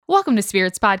Welcome to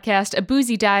Spirits Podcast, a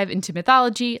boozy dive into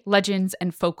mythology, legends,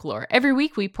 and folklore. Every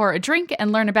week we pour a drink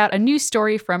and learn about a new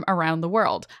story from around the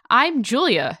world. I'm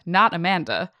Julia, not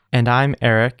Amanda. And I'm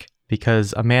Eric,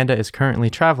 because Amanda is currently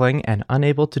traveling and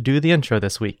unable to do the intro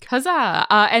this week. Huzzah!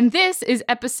 And this is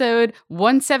episode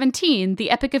 117, The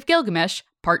Epic of Gilgamesh,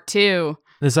 Part 2.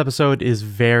 This episode is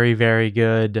very, very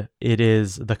good. It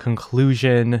is the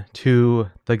conclusion to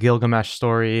the Gilgamesh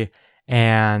story,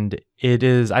 and it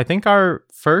is, I think, our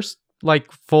first,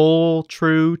 full,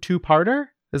 true two-parter.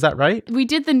 Is that right? We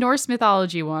did the Norse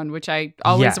mythology one, which I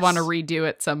always want to redo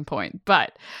at some point.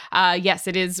 But yes,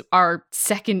 it is our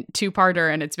second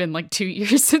two-parter, and it's been 2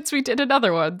 years since we did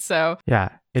another one. So yeah,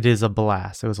 it is a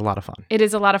blast. It was a lot of fun. It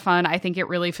is a lot of fun. I think it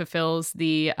really fulfills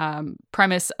the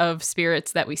premise of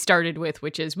Spirits that we started with,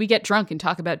 which is we get drunk and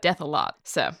talk about death a lot.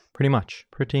 So Pretty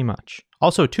much.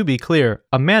 Also, to be clear,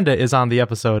 Amanda is on the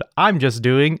episode. I'm just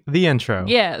doing the intro.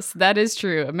 Yes, that is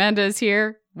true. Amanda is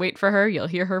here. Wait for her. You'll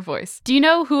hear her voice. Do you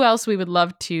know who else we would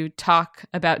love to talk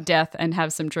about death and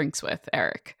have some drinks with,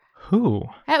 Eric? Who?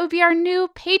 That would be our new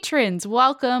patrons.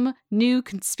 Welcome, new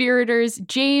conspirators,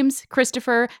 James,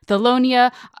 Christopher,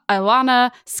 Thelonia,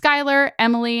 Alana, Skylar,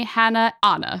 Emily, Hannah,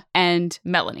 Anna, and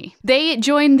Melanie. They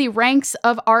join the ranks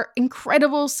of our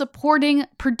incredible supporting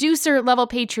producer-level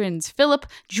patrons, Philip,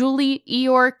 Julie,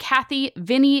 Eeyore, Kathy,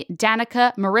 Vinny,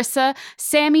 Danica, Marissa,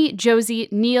 Sammy, Josie,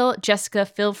 Neil, Jessica,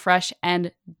 Phil Fresh,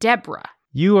 and Deborah.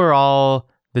 You are all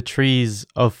the trees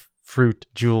of fruit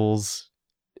jewels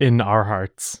in our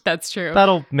hearts. That's true.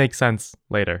 That'll make sense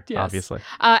later, yes. Obviously.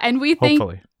 And we think...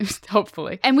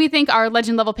 Hopefully. And we think our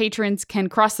legend level patrons can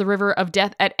cross the river of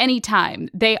death at any time.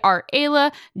 They are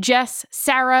Ayla, Jess,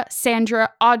 Sarah,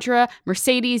 Sandra, Audra,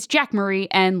 Mercedes, Jack Marie,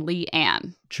 and Lee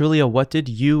Ann. Julia, what did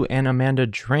you and Amanda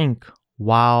drink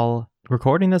while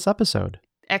recording this episode?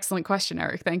 Excellent question,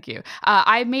 Eric. Thank you.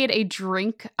 I made a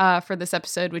drink for this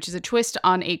episode, which is a twist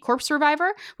on a corpse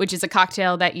reviver, which is a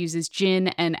cocktail that uses gin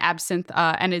and absinthe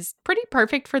and is pretty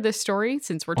perfect for this story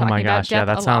since we're talking about death.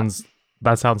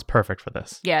 That sounds perfect for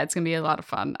this. Yeah, it's going to be a lot of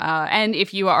fun. And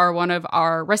if you are one of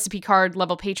our recipe card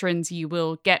level patrons, you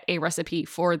will get a recipe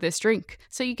for this drink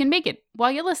so you can make it while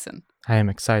you listen. I am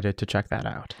excited to check that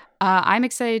out. I'm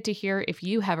excited to hear if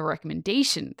you have a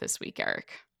recommendation this week,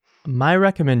 Eric. My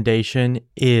recommendation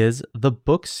is the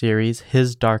book series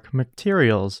His Dark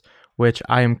Materials, which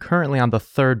I am currently on the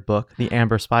third book, The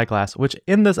Amber Spyglass, which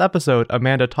in this episode,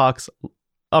 Amanda talks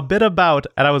a bit about,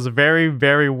 and I was very,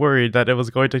 very worried that it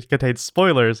was going to contain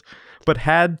spoilers, but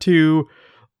had to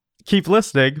keep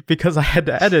listening because I had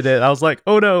to edit it. I was like,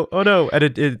 oh no. And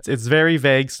it's very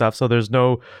vague stuff, so there's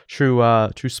no true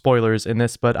spoilers in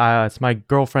this, but it's my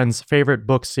girlfriend's favorite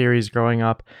book series growing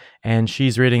up, and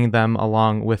she's reading them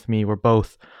along with me. We're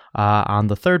both on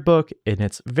the third book, and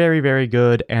it's very, very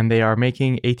good, and they are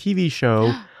making a TV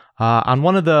show on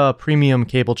one of the premium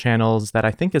cable channels that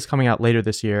I think is coming out later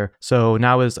this year. So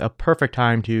now is a perfect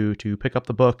time to pick up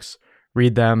the books,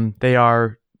 read them. They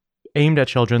are aimed at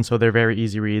children, so they're very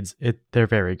easy reads. They're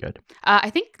very good. I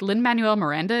think Lin-Manuel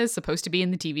Miranda is supposed to be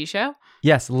in the TV show.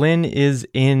 Yes, Lin is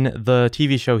in the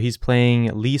TV show. He's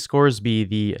playing Lee Scoresby,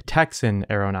 the Texan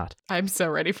aeronaut. I'm so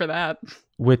ready for that.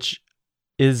 Which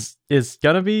is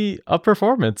gonna be a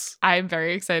performance. I'm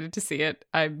very excited to see it.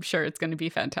 I'm sure it's going to be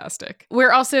fantastic.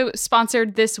 We're also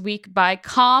sponsored this week by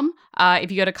Calm. If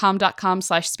you go to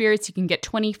calm.com/spirits, you can get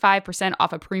 25%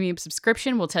 off a premium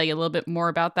subscription. We'll tell you a little bit more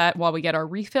about that while we get our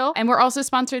refill. And we're also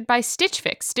sponsored by Stitch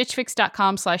Fix.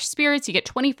 Stitchfix.com/spirits. You get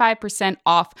 25%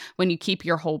 off when you keep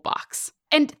your whole box.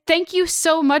 And thank you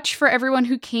so much for everyone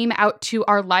who came out to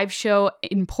our live show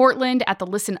in Portland at the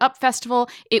Listen Up Festival.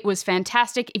 It was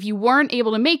fantastic. If you weren't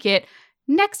able to make it,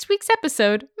 next week's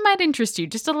episode might interest you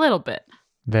just a little bit.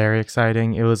 Very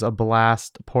exciting. It was a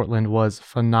blast. Portland was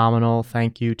phenomenal.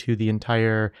 Thank you to the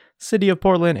entire city of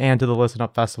Portland and to the Listen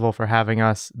Up Festival for having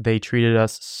us. They treated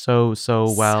us so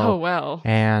well. So well.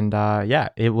 And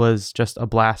it was just a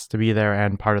blast to be there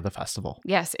and part of the festival.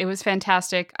 Yes, it was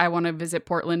fantastic. I want to visit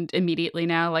Portland immediately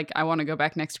now. I want to go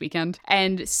back next weekend.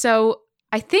 And so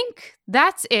I think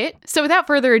that's it. So without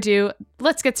further ado,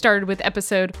 let's get started with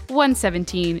episode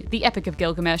 117, The Epic of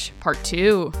Gilgamesh, Part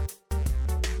 2.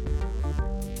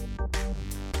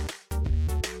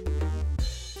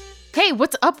 Hey,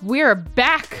 what's up? We're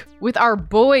back with our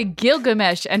boy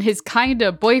Gilgamesh and his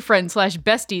kinda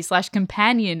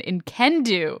boyfriend/bestie/companion in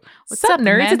Kendu. What's up,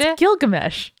 nerds? Amanda? It's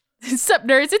Gilgamesh. Sup,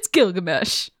 nerds? It's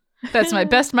Gilgamesh. That's my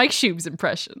best Mike Shubes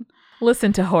impression.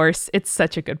 Listen to Horse. It's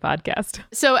such a good podcast.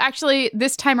 So actually,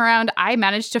 this time around, I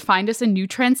managed to find us a new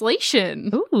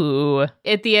translation. Ooh.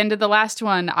 At the end of the last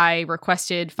one, I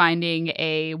requested finding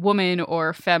a woman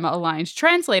or femme-aligned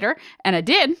translator, and I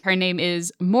did. Her name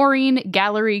is Maureen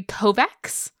Gallery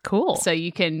Kovacs. Cool. So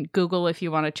you can Google if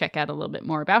you want to check out a little bit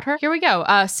more about her. Here we go.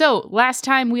 So last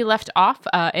time we left off,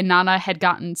 Inanna had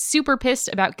gotten super pissed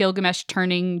about Gilgamesh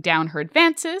turning down her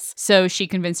advances. So she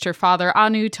convinced her father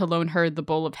Anu to loan her the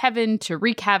Bowl of Heaven to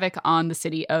wreak havoc on the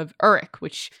city of Uruk,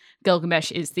 which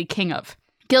Gilgamesh is the king of.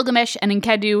 Gilgamesh and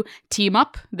Enkidu team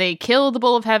up, they kill the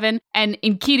Bull of Heaven, and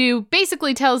Enkidu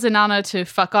basically tells Inanna to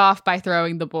fuck off by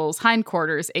throwing the bull's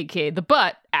hindquarters, aka the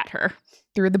butt, at her.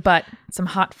 Through the butt. Some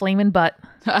hot flaming butt.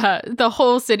 The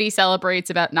whole city celebrates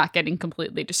about not getting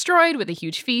completely destroyed with a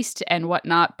huge feast and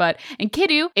whatnot, but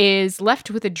Enkidu is left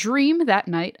with a dream that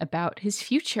night about his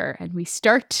future, and we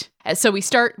start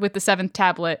with the 7th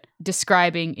tablet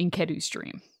describing Enkidu's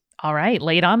dream. All right,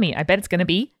 lay it on me. I bet it's going to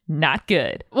be not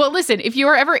good. Well, listen, if you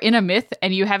are ever in a myth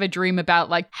and you have a dream about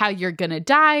like how you're gonna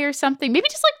die or something, maybe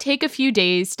just like take a few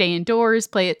days, stay indoors,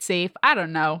 play it safe. I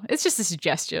don't know. It's just a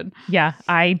suggestion. Yeah,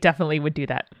 I definitely would do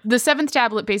that. The 7th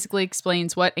tablet basically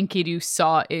explains what Enkidu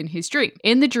saw in his dream.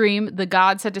 In the dream, the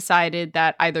gods had decided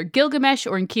that either Gilgamesh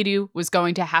or Enkidu was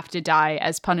going to have to die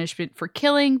as punishment for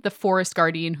killing the forest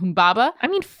guardian Humbaba. I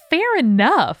mean, fair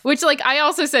enough. Which, like, I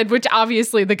also said, which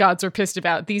obviously the gods were pissed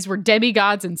about. These were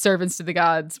demigods and servants to the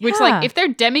gods. Which, like, if they're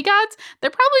demigods, they're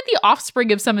probably the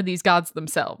offspring of some of these gods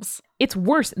themselves. It's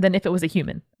worse than if it was a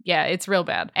human. Yeah, it's real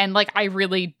bad. And, like, I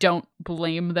really don't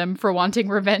blame them for wanting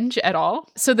revenge at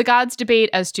all. So the gods debate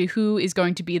as to who is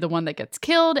going to be the one that gets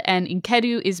killed, and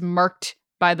Enkidu is marked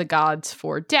by the gods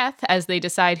for death as they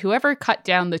decide whoever cut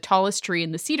down the tallest tree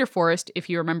in the cedar forest, if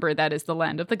you remember that is the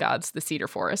land of the gods, the cedar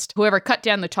forest, whoever cut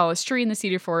down the tallest tree in the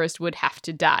cedar forest would have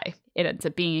to die. It ends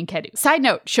up being Enkidu. Side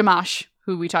note, Shamash,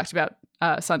 who we talked about,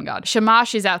 sun god.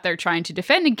 Shamash is out there trying to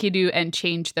defend Enkidu and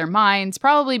change their minds,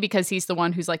 probably because he's the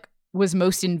one who's like was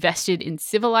most invested in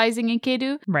civilizing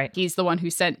Enkidu. Right. He's the one who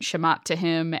sent Shamat to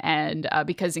him, and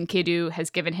because Enkidu has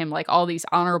given him like all these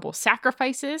honorable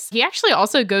sacrifices. He actually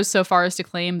also goes so far as to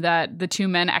claim that the two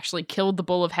men actually killed the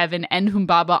Bull of Heaven and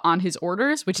Humbaba on his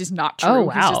orders, which is not true. Oh,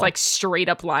 wow. He's just like straight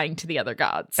up lying to the other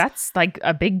gods. That's like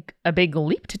a big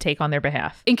leap to take on their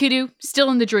behalf. Enkidu, still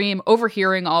in the dream,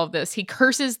 overhearing all of this, he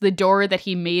curses the door that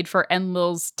he made for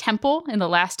Enlil's temple in the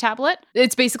last tablet.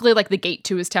 It's basically like the gate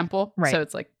to his temple. Right. So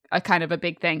it's like a kind of a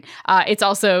big thing. It's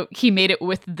also, he made it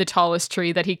with the tallest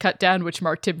tree that he cut down, which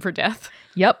marked him for death.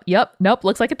 Yep. Nope.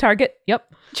 Looks like a target.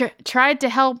 Yep. Tried to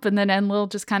help, and then Enlil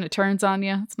just kind of turns on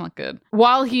you. It's not good.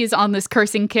 While he is on this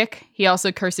cursing kick, he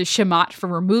also curses Shamat for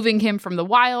removing him from the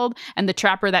wild, and the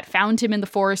trapper that found him in the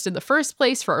forest in the first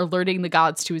place for alerting the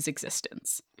gods to his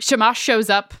existence. Shamash shows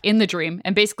up in the dream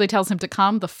and basically tells him to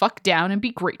calm the fuck down and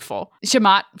be grateful.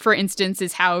 Shamat, for instance,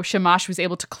 is how Shamash was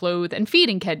able to clothe and feed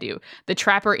Enkidu. The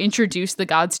trapper introduced the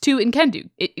gods to Enkidu.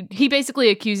 He basically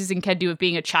accuses Enkidu of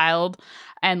being a child.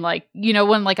 And like, you know,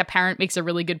 when like a parent makes a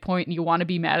really good point and you want to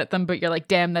be mad at them, but you're like,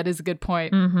 damn, that is a good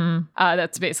point. Mm-hmm.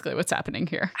 That's basically what's happening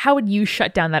here. How would you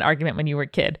shut down that argument when you were a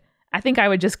kid? I think I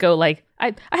would just go like,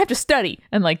 I have to study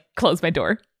and like close my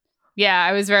door. Yeah,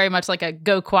 I was very much like a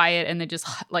go quiet and then just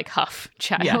like huff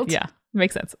child. Yeah.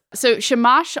 Makes sense. So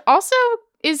Shamash also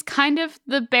is kind of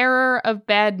the bearer of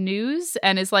bad news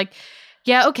and is like,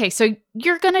 yeah, okay, so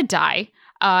you're gonna die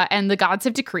and the gods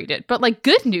have decreed it. But like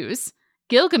good news,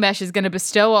 Gilgamesh is going to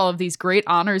bestow all of these great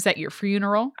honors at your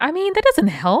funeral. I mean, that doesn't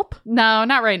help. No,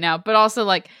 not right now. But also,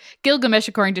 like, Gilgamesh,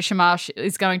 according to Shamash,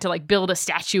 is going to, like, build a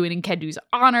statue in Enkidu's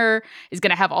honor, is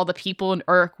going to have all the people in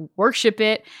Uruk worship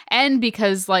it. And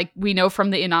because, like, we know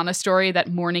from the Inanna story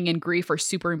that mourning and grief are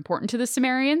super important to the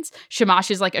Sumerians,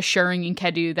 Shamash is, like, assuring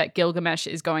Enkidu that Gilgamesh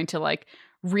is going to, like,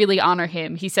 really honor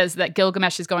him. He says that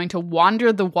Gilgamesh is going to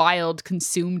wander the wild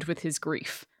consumed with his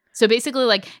grief. So basically,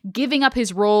 like, giving up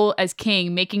his role as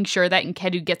king, making sure that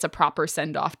Enkidu gets a proper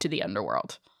send-off to the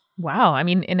underworld. Wow. I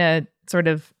mean, in a sort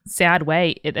of sad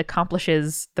way, it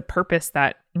accomplishes the purpose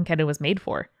that Enkidu was made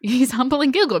for. He's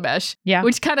humbling Gilgamesh. Yeah.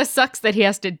 Which kind of sucks that he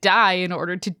has to die in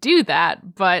order to do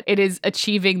that, but it is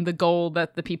achieving the goal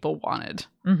that the people wanted.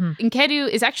 Mm-hmm. Enkidu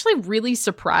is actually really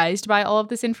surprised by all of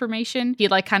this information. He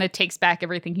like kind of takes back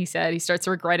everything he said. He starts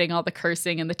regretting all the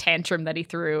cursing and the tantrum that he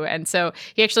threw. And so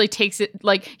he actually takes it,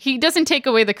 like, he doesn't take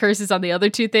away the curses on the other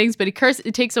two things, but he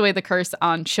takes away the curse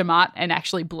on Shamat and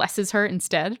actually blesses her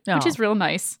instead, which is real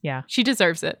nice. Yeah. She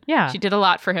deserves it. Yeah. She did a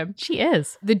lot for him. She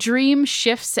is. The dream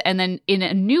shifts, and then in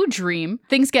a new dream,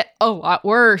 things get a lot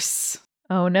worse.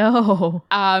 Oh no.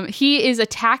 He is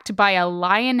attacked by a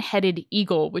lion-headed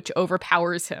eagle, which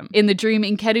overpowers him. In the dream,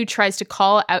 Enkidu tries to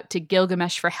call out to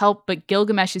Gilgamesh for help, but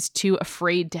Gilgamesh is too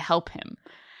afraid to help him.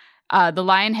 The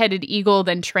lion-headed eagle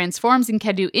then transforms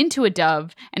Enkidu into a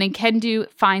dove, and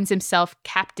Enkidu finds himself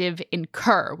captive in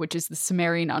Kher, which is the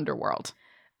Sumerian underworld.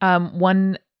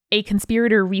 A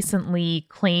conspirator recently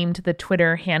claimed the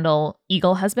Twitter handle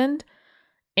Eagle Husband,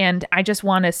 and I just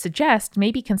want to suggest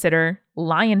maybe consider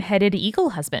lion-headed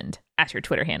eagle husband as your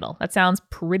Twitter handle. That sounds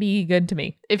pretty good to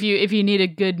me. If you need a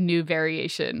good new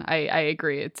variation, I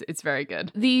agree. It's very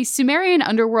good. The Sumerian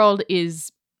underworld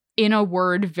is, in a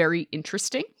word, very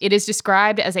interesting. It is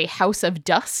described as a house of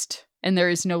dust, and there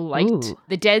is no light. Ooh.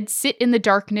 The dead sit in the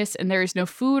darkness, and there is no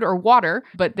food or water,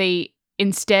 but they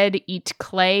instead eat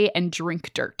clay and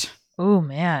drink dirt. Oh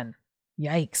man.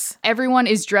 Yikes. Everyone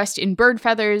is dressed in bird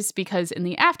feathers because in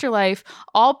the afterlife,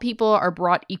 all people are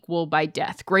brought equal by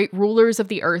death. Great rulers of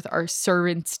the earth are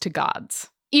servants to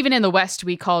gods. Even in the West,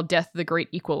 we call death the great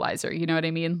equalizer. You know what I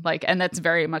mean? And that's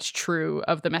very much true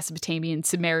of the Mesopotamian,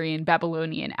 Sumerian,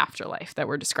 Babylonian afterlife that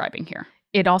we're describing here.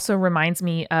 It also reminds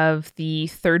me of the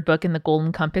third book in the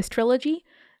Golden Compass trilogy,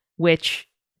 which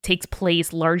takes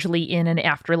place largely in an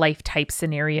afterlife type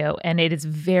scenario, and it is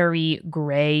very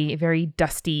gray, very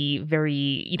dusty,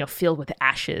 very, filled with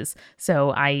ashes.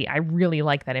 So I really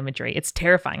like that imagery. It's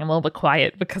terrifying. I'm a little bit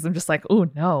quiet because I'm just like, oh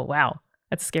no, wow,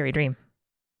 that's a scary dream.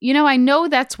 I know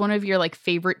that's one of your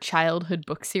favorite childhood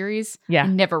book series. Yeah. I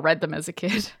never read them as a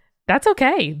kid. That's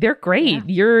okay. They're great.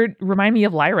 Yeah. Remind me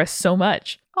of Lyra so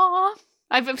much. Aw.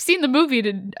 I've seen the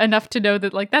movie enough to know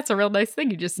that that's a real nice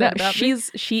thing you just said about me.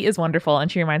 She is wonderful, and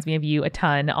she reminds me of you a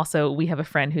ton. Also, we have a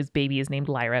friend whose baby is named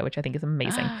Lyra, which I think is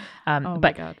amazing.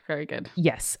 My God, very good.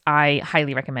 Yes, I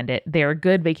highly recommend it. They're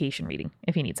good vacation reading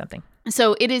if you need something.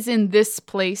 So it is in this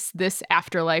place, this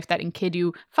afterlife, that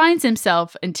Enkidu finds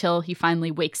himself until he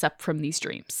finally wakes up from these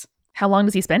dreams. How long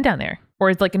does he spend down there? Or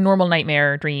it's like a normal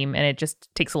nightmare dream and it just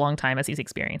takes a long time as he's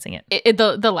experiencing it?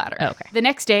 The latter. Oh, okay. The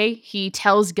next day, he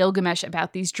tells Gilgamesh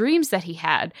about these dreams that he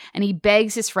had, and he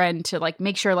begs his friend to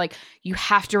make sure you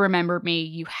have to remember me.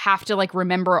 You have to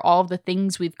remember all the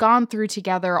things we've gone through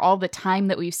together, all the time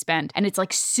that we've spent. And it's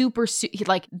super,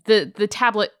 the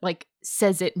tablet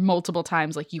says it multiple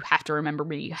times, you have to remember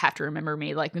me, you have to remember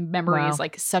me. The memory is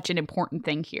such an important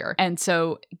thing here. And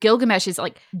so Gilgamesh is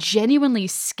genuinely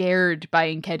scared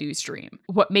by Enkidu's dream.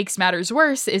 What makes matters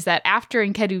worse is that after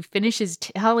Enkidu finishes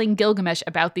telling Gilgamesh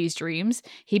about these dreams,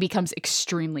 he becomes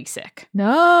extremely sick.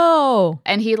 No!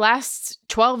 And he lasts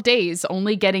 12 days,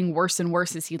 only getting worse and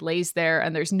worse as he lays there,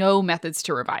 and there's no methods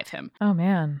to revive him. Oh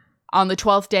man. On the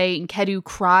 12th day, Enkidu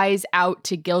cries out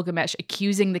to Gilgamesh,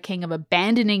 accusing the king of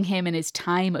abandoning him in his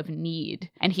time of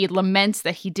need. And he laments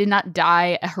that he did not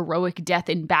die a heroic death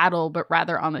in battle, but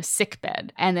rather on a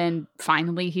sickbed. And then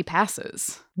finally he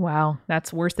passes. Wow,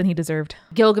 that's worse than he deserved.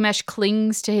 Gilgamesh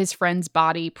clings to his friend's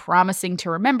body, promising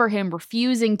to remember him,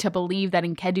 refusing to believe that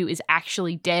Enkidu is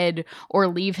actually dead or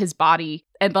leave his body.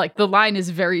 And the line is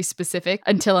very specific,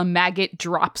 until a maggot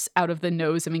drops out of the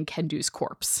nose of Enkidu's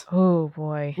corpse. Oh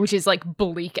boy. Which is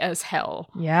bleak as hell.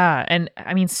 Yeah, and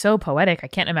I mean, so poetic. I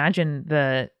can't imagine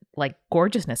the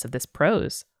gorgeousness of this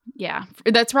prose. Yeah,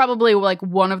 that's probably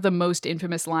one of the most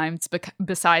infamous lines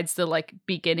besides the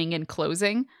beginning and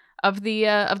closing of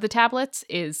the tablets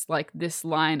is this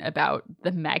line about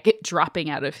the maggot dropping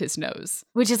out of his nose,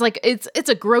 which is it's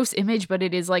a gross image, but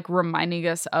it is reminding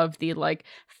us of the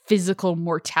physical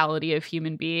mortality of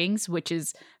human beings, which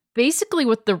is basically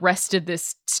what the rest of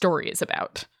this story is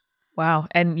about. Wow.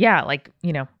 And yeah,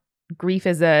 grief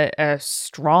is a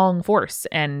strong force,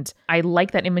 and I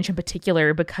like that image in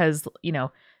particular because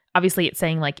obviously it's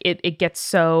saying it gets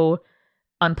so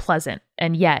unpleasant,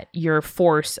 and yet your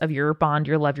force of your bond,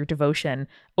 your love, your devotion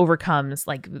overcomes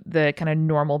the kind of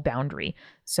normal boundary.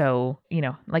 So,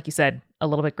 like you said, a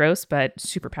little bit gross, but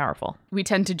super powerful. We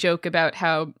tend to joke about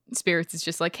how spirits is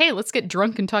just hey, let's get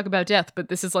drunk and talk about death. But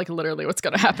this is literally what's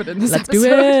going to happen in this episode. Let's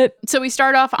do it. So we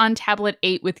start off on tablet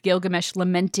 8 with Gilgamesh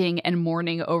lamenting and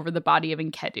mourning over the body of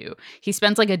Enkidu. He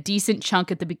spends a decent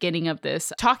chunk at the beginning of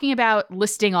this talking about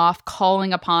listing off,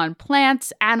 calling upon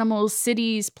plants, animals,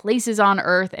 cities, places on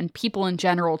earth, and people in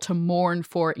general to mourn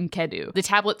for Enkidu. The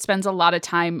tablet spends a lot of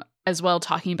time as well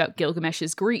talking about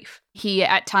Gilgamesh's grief. He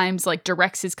at times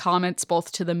directs his comments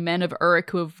both to the men of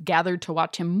Uruk who have gathered to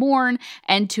watch him mourn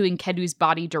and to Enkidu's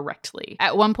body directly.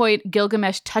 At one point,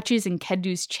 Gilgamesh touches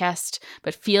Enkidu's chest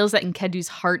but feels that Enkidu's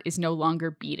heart is no longer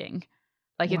beating.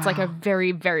 Like, it's like a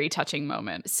very, very touching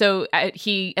moment. So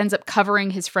he ends up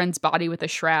covering his friend's body with a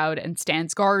shroud and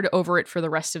stands guard over it for the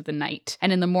rest of the night.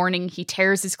 And in the morning, he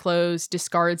tears his clothes,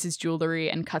 discards his jewelry,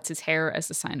 and cuts his hair as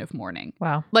a sign of mourning.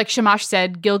 Wow. Like Shamash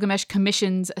said, Gilgamesh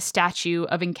commissions a statue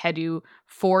of Enkidu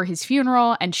for his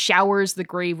funeral and showers the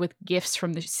grave with gifts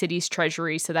from the city's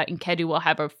treasury so that Enkidu will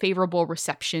have a favorable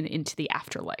reception into the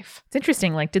afterlife. It's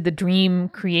interesting. Like, did the dream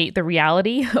create the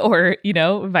reality or,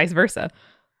 vice versa?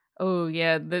 Oh,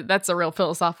 yeah, that's a real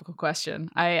philosophical question.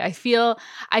 I feel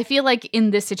like in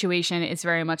this situation, it's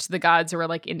very much the gods who are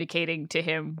like indicating to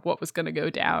him what was going to go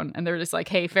down. And they're just like,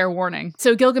 hey, fair warning.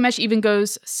 So Gilgamesh even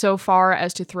goes so far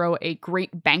as to throw a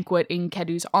great banquet in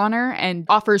Enkidu's honor and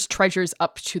offers treasures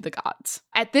up to the gods.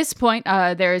 At this point,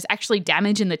 there is actually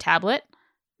damage in the tablet,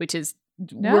 which is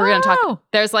we're going to talk.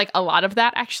 There's like a lot of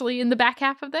that actually in the back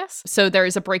half of this. So there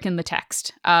is a break in the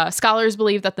text. Scholars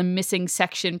believe that the missing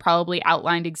section probably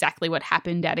outlined exactly what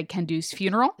happened at Enkidu's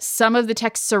funeral. Some of the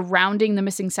text surrounding the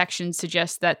missing section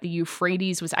suggests that the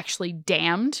Euphrates was actually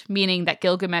dammed, meaning that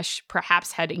Gilgamesh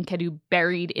perhaps had Enkidu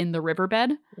buried in the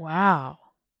riverbed. Wow.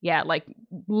 Yeah, like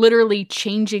literally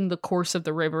changing the course of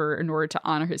the river in order to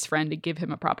honor his friend and give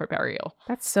him a proper burial.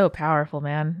 That's so powerful,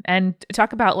 man. And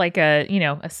talk about like a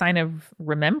sign of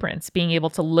remembrance, being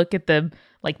able to look at the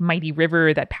like mighty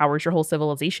river that powers your whole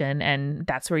civilization, and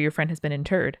that's where your friend has been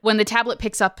interred. When the tablet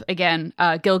picks up again,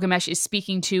 Gilgamesh is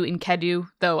speaking to Enkidu,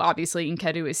 though obviously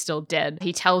Enkidu is still dead.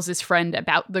 He tells his friend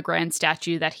about the grand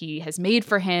statue that he has made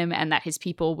for him and that his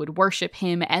people would worship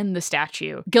him and the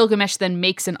statue. Gilgamesh then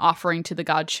makes an offering to the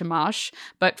god Shamash,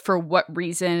 but for what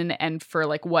reason and for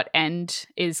like what end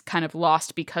is kind of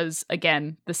lost because,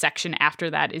 again, the section after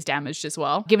that is damaged as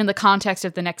well. Given the context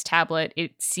of the next tablet,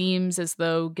 it seems as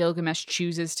though Gilgamesh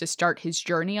chooses to start his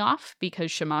journey off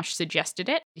because Shamash suggested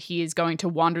it. He is going to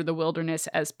wander the wilderness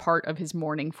as part of his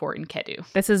mourning for Enkidu.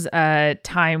 This is a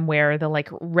time where the like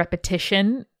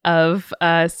repetition of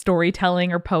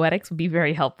storytelling or poetics would be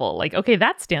very helpful. Like, okay,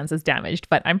 that stanza's damaged,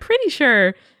 but I'm pretty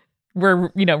sure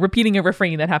we're, repeating a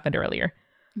refrain that happened earlier.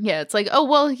 Yeah, it's like, oh,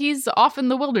 well, he's off in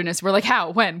the wilderness. We're like,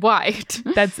 how, when, why?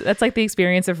 That's like the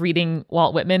experience of reading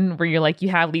Walt Whitman, where you're like, you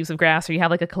have Leaves of Grass, or you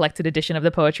have like a collected edition of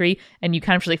the poetry, and you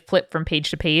kind of just like flip from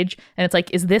page to page. And it's like,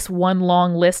 is this one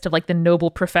long list of like the noble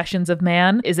professions of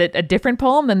man? Is it a different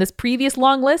poem than this previous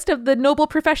long list of the noble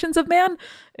professions of man?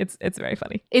 It's very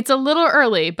funny. It's a little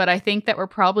early, but I think that we're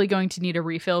probably going to need a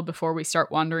refill before we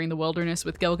start wandering the wilderness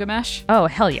with Gilgamesh. Oh,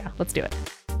 hell yeah. Let's do it.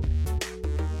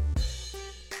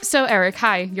 So, Eric,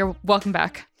 hi. You're welcome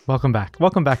back. Welcome back.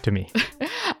 Welcome back to me.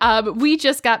 We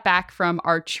just got back from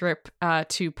our trip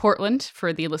to Portland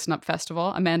for the Listen Up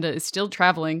Festival. Amanda is still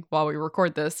traveling while we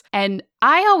record this. And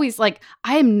I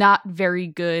am not very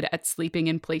good at sleeping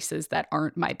in places that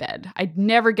aren't my bed. I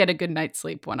never get a good night's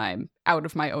sleep when I'm out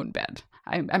of my own bed.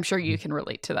 I'm sure you can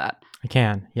relate to that. I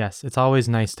can, yes. It's always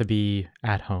nice to be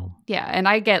at home. Yeah, and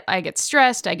I get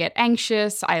stressed, I get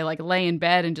anxious, I like lay in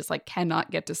bed and just like cannot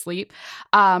get to sleep.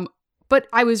 But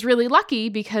I was really lucky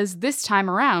because this time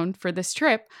around for this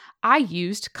trip, I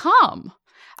used Calm.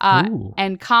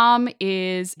 And Calm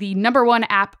is the #1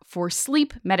 app for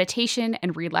sleep, meditation,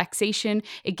 and relaxation.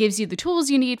 It gives you the tools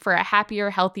you need for a happier,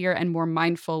 healthier, and more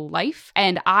mindful life.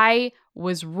 And I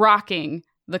was rocking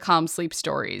the Calm sleep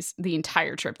stories the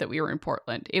entire trip that we were in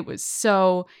Portland. It was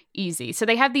so easy. So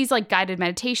they have these like guided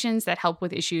meditations that help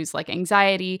with issues like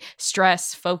anxiety,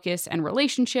 stress, focus, and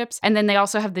relationships. And then they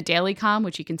also have the Daily Calm,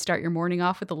 which you can start your morning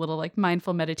off with a little like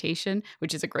mindful meditation,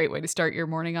 which is a great way to start your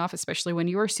morning off, especially when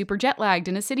you are super jet lagged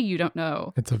in a city you don't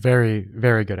know. It's a very,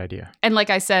 very good idea. And like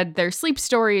I said, their sleep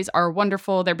stories are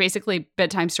wonderful. They're basically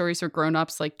bedtime stories for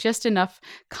grown-ups, like just enough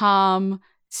calm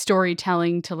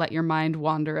storytelling to let your mind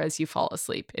wander as you fall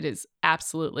asleep. It is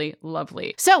absolutely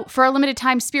lovely. So for a limited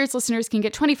time, Spirits listeners can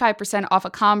get 25% off a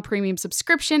Calm premium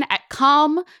subscription at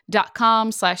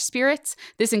calm.com/spirits.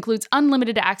 This includes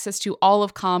unlimited access to all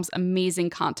of Calm's amazing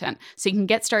content. So you can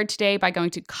get started today by going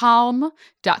to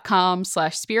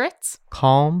calm.com/spirits.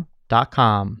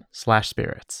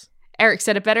 Calm.com/spirits. Eric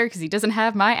said it better because he doesn't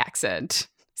have my accent.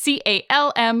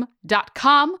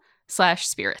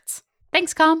 calm.com/spirits.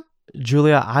 Thanks, Calm.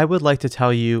 Julia, I would like to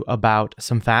tell you about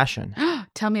some fashion.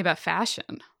 Tell me about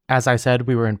fashion. As I said,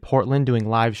 we were in Portland doing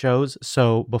live shows.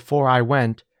 So before I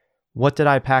went, what did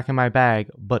I pack in my bag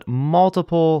but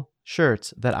multiple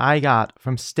shirts that I got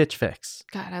from Stitch Fix?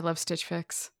 God, I love Stitch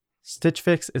Fix. Stitch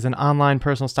Fix is an online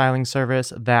personal styling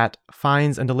service that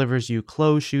finds and delivers you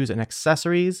clothes, shoes, and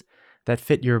accessories that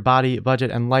fit your body, budget,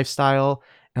 and lifestyle.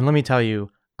 And let me tell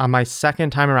you, on my second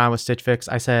time around with Stitch Fix,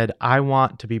 I said, I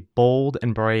want to be bold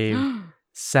and brave.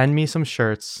 Send me some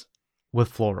shirts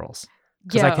with florals.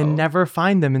 because I can Yo. never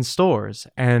find them in stores.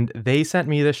 And they sent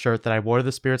me this shirt that I wore to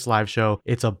the Spirits live show.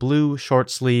 It's a blue short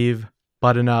sleeve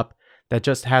button up that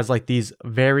just has like these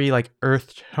very like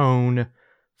earth tone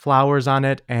flowers on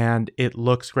it, and it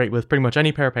looks great with pretty much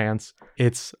any pair of pants.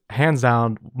 It's hands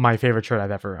down my favorite shirt I've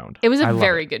ever owned. It was I a love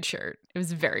very it. good shirt. It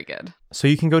was very good. So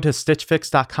you can go to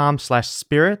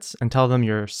stitchfix.com/spirits and tell them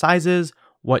your sizes,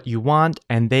 what you want,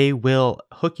 and they will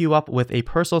hook you up with a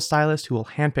personal stylist who will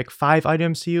handpick 5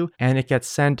 items to you, and it gets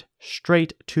sent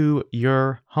straight to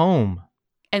your home.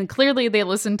 And clearly they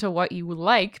listened to what you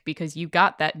like because you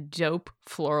got that dope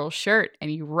floral shirt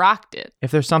and you rocked it.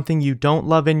 If there's something you don't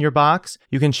love in your box,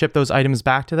 you can ship those items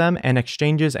back to them, and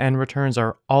exchanges and returns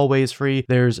are always free.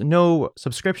 There's no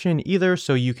subscription either,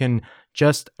 so you can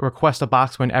just request a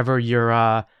box whenever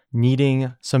you're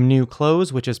needing some new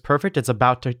clothes, which is perfect. It's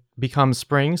about to become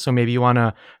spring, so maybe you want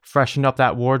to freshen up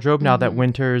that wardrobe now that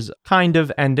winter's kind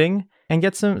of ending, and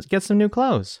get some new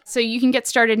clothes. So you can get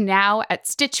started now at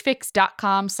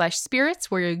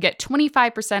stitchfix.com/spirits, where you get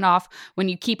 25% off when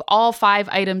you keep all 5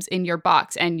 items in your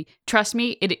box. And trust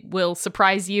me, it will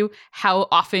surprise you how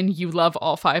often you love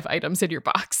all 5 items in your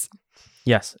box.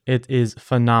 Yes, it is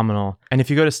phenomenal. And if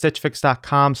you go to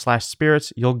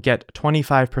stitchfix.com/spirits, you'll get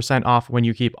 25% off when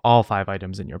you keep all 5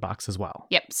 items in your box as well.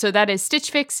 Yep. So that is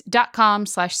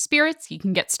stitchfix.com/spirits. You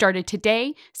can get started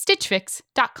today.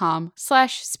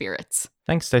 stitchfix.com/spirits.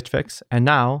 Thanks, Stitch Fix. And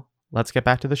now, let's get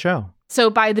back to the show. So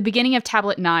by the beginning of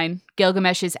Tablet 9,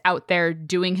 Gilgamesh is out there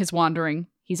doing his wandering.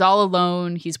 He's all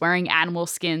alone. He's wearing animal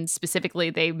skins. Specifically,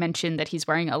 they mentioned that he's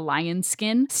wearing a lion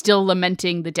skin, still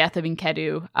lamenting the death of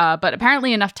Enkidu. But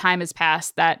apparently enough time has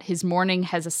passed that his mourning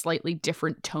has a slightly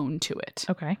different tone to it.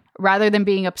 Okay. Rather than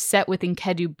being upset with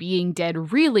Enkidu being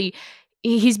dead, really,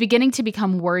 he's beginning to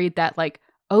become worried that, like,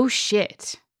 oh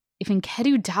shit, if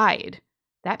Enkidu died,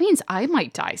 that means I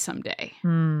might die someday.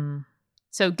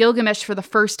 So Gilgamesh, for the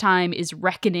first time, is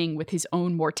reckoning with his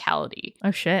own mortality.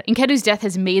 Oh, shit. Enkidu's death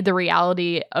has made the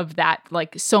reality of that,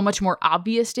 like, so much more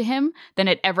obvious to him than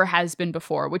it ever has been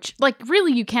before, which, like,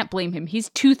 really, you can't blame him. He's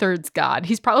 2/3 God.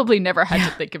 He's probably never had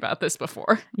to think about this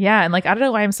before. Yeah, and, like, I don't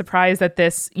know why I'm surprised that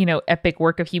this, epic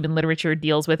work of human literature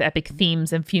deals with epic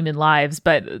themes of human lives,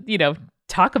 but,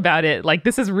 talk about it. Like,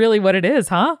 this is really what it is,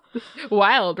 huh?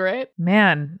 Wild, right?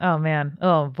 Man.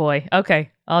 Oh, boy.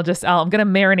 Okay. I'm going to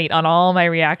marinate on all my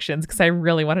reactions because I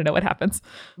really want to know what happens.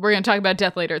 We're going to talk about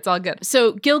death later. It's all good.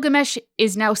 So Gilgamesh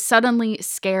is now suddenly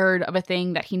scared of a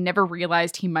thing that he never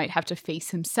realized he might have to face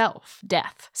himself,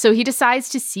 death. So he decides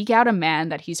to seek out a man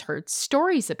that he's heard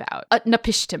stories about,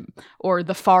 Utnapishtim, or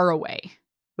the faraway,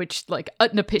 which, like,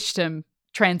 Utnapishtim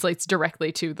translates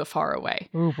directly to the faraway.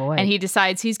 Oh, boy. And he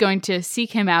decides he's going to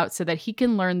seek him out so that he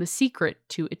can learn the secret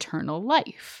to eternal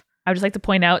life. I would just like to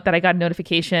point out that I got a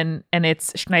notification and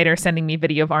it's Schneider sending me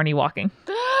video of Arnie walking.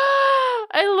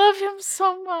 I love him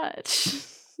so much.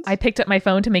 I picked up my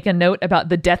phone to make a note about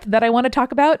the death that I want to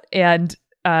talk about, and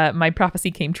my prophecy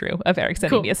came true of Eric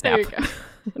sending me a snap. There you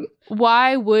go.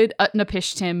 Why would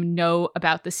Utnapishtim know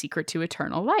about the secret to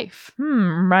eternal life?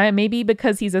 Right? Maybe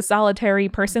because he's a solitary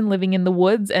person living in the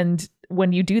woods, and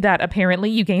when you do that, apparently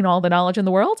you gain all the knowledge in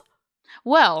the world?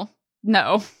 Well,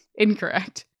 no,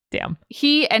 incorrect. Damn.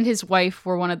 He and his wife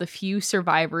were one of the few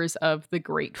survivors of the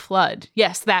Great Flood.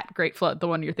 Yes, that Great Flood, the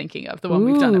one you're thinking of, the one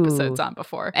we've done episodes on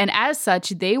before. And as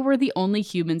such, they were the only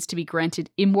humans to be granted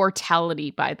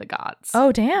immortality by the gods.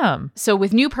 Oh, damn. So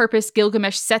with new purpose,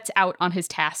 Gilgamesh sets out on his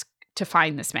task to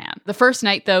find this man. The first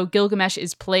night, though, Gilgamesh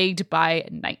is plagued by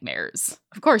nightmares.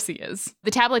 Of course he is.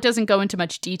 The tablet doesn't go into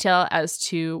much detail as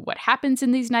to what happens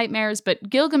in these nightmares, but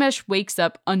Gilgamesh wakes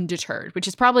up undeterred, which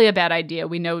is probably a bad idea.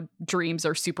 We know dreams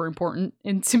are super important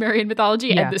in Sumerian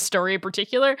mythology and this story in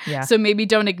particular. Yeah. So maybe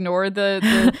don't ignore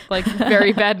the like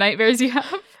very bad nightmares you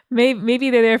have.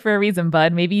 Maybe they're there for a reason,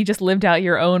 bud. Maybe you just lived out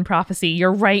your own prophecy.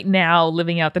 You're right now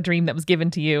living out the dream that was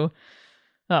given to you.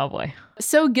 Oh, boy.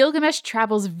 So Gilgamesh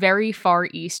travels very far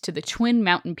east to the twin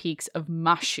mountain peaks of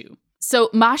Mashu. So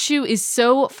Mashu is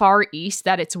so far east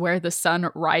that it's where the sun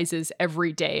rises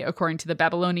every day, according to the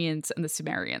Babylonians and the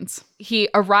Sumerians. He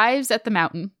arrives at the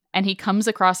mountain, and he comes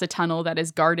across a tunnel that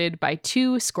is guarded by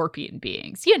 2 scorpion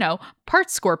beings. Part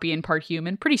scorpion, part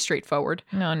human. Pretty straightforward.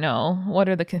 No. What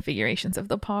are the configurations of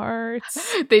the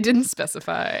parts? They didn't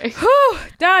specify. Whew,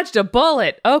 dodged a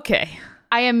bullet. Okay.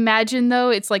 I imagine, though,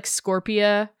 it's like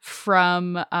Scorpia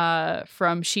from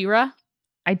She-Ra.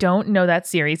 I don't know that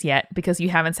series yet because you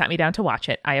haven't sat me down to watch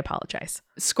it. I apologize.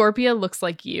 Scorpia looks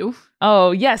like you.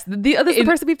 Oh, yes. This is the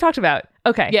person we've talked about.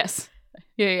 Okay. Yes.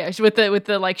 Yeah. With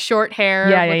the like short hair,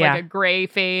 with like a gray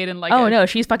fade and like. Oh no,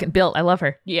 she's fucking built. I love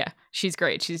her. Yeah, she's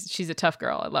great. She's a tough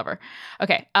girl. I love her.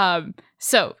 Okay.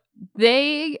 So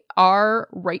they are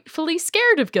rightfully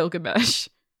scared of Gilgamesh.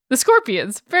 The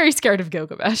scorpions, very scared of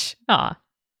Gilgamesh. Aw.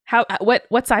 How?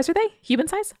 What size are they? Human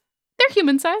size? They're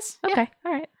human size. Yeah. Okay.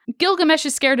 All right. Gilgamesh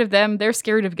is scared of them. They're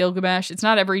scared of Gilgamesh. It's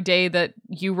not every day that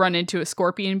you run into a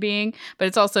scorpion being, but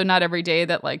it's also not every day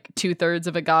that like 2/3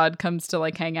 of a god comes to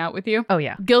like hang out with you. Oh,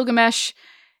 yeah. Gilgamesh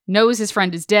knows his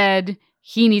friend is dead.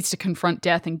 He needs to confront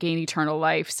death and gain eternal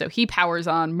life. So he powers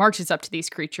on, marches up to these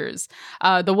creatures.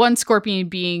 The one scorpion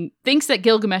being thinks that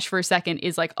Gilgamesh for a second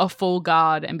is like a full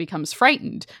god and becomes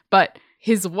frightened. But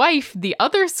his wife, the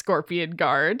other scorpion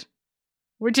guard,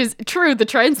 which is true, the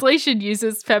translation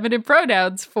uses feminine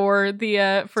pronouns for the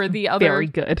other Very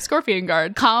good. scorpion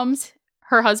guard, calms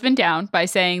her husband down by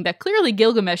saying that clearly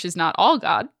Gilgamesh is not all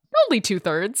god, only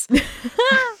 2/3.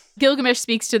 Gilgamesh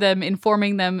speaks to them,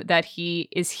 informing them that he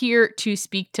is here to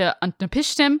speak to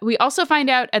Utnapishtim. We also find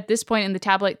out at this point in the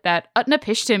tablet that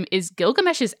Utnapishtim is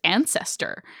Gilgamesh's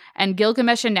ancestor, and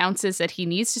Gilgamesh announces that he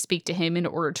needs to speak to him in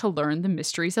order to learn the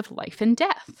mysteries of life and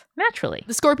death. Naturally.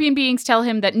 The scorpion beings tell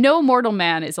him that no mortal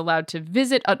man is allowed to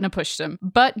visit Utnapishtim,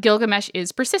 but Gilgamesh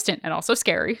is persistent and also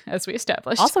scary, as we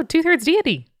established. Also 2/3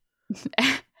 deity.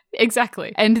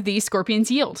 Exactly. And the scorpions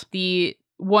yield. The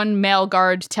one male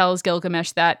guard tells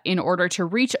Gilgamesh that in order to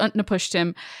reach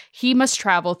Utnapishtim, he must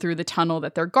travel through the tunnel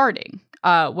that they're guarding.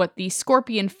 What the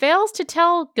scorpion fails to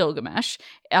tell Gilgamesh,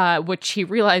 which he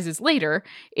realizes later,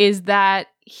 is that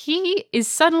he is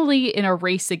suddenly in a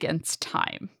race against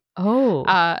time. Oh.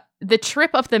 The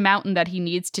trip up the mountain that he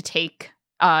needs to take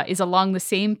is along the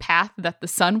same path that the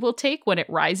sun will take when it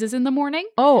rises in the morning.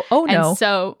 Oh no.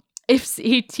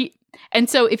 And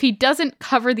so if he doesn't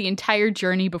cover the entire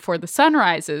journey before the sun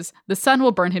rises, the sun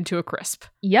will burn him to a crisp.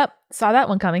 Yep. Saw that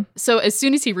one coming. So as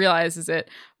soon as he realizes it,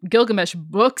 Gilgamesh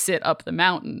books it up the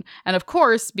mountain. And of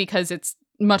course, because it's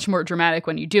much more dramatic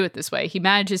when you do it this way, he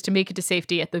manages to make it to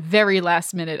safety at the very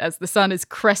last minute as the sun is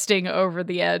cresting over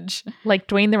the edge. Like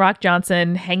Dwayne "The Rock"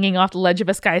 Johnson hanging off the ledge of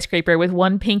a skyscraper with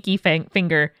one pinky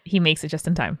finger. He makes it just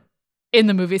in time. In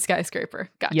the movie Skyscraper.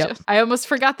 Gotcha. Yep. I almost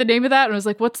forgot the name of that and was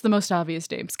like, what's the most obvious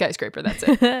name? Skyscraper, that's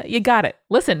it. You got it.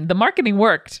 Listen, the marketing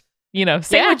worked. Say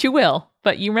Yeah. what you will,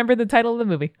 but you remember the title of the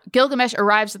movie. Gilgamesh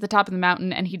arrives at the top of the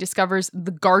mountain and he discovers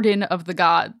the Garden of the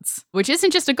Gods, which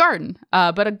isn't just a garden,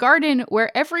 but a garden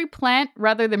where every plant,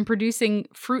 rather than producing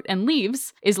fruit and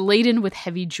leaves, is laden with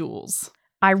heavy jewels.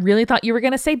 I really thought you were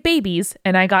going to say babies,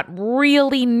 and I got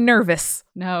really nervous.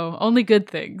 No, only good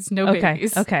things. No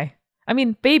babies. Okay. I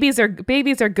mean, babies are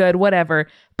good, whatever.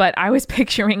 But I was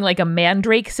picturing like a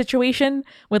mandrake situation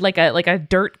with like a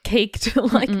dirt caked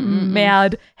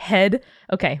mad head.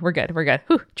 Okay, we're good.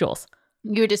 Whew, Jules.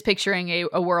 You were just picturing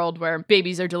a world where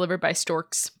babies are delivered by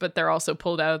storks, but they're also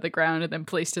pulled out of the ground and then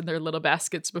placed in their little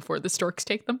baskets before the storks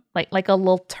take them. Like a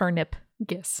little turnip.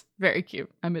 Yes, very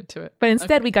cute. I'm into it. But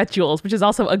instead we got jewels, which is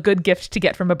also a good gift to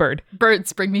get from a bird.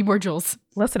 Birds, bring me more jewels.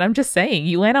 Listen, I'm just saying,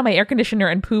 you land on my air conditioner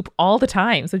and poop all the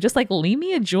time. So just like leave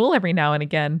me a jewel every now and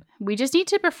again. We just need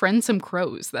to befriend some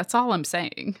crows. That's all I'm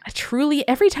saying. Truly,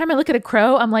 every time I look at a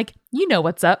crow, I'm like, you know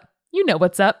what's up. You know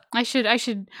what's up. I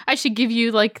should give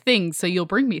you like things so you'll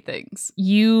bring me things.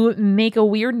 You make a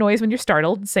weird noise when you're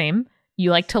startled. Same.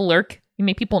 You like to lurk. You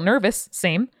make people nervous.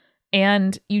 Same.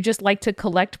 And you just like to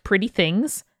collect pretty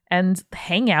things and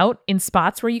hang out in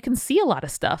spots where you can see a lot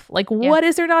of stuff. Like, what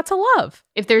is there not to love?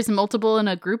 If there's multiple in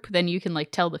a group, then you can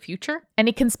like tell the future.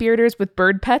 Any conspirators with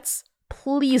bird pets,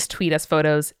 please tweet us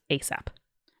photos ASAP.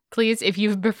 Please, if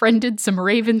you've befriended some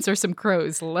ravens or some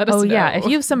crows, let us know. Oh, yeah. If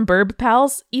you have some bird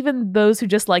pals, even those who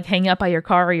just like hang out by your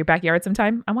car or your backyard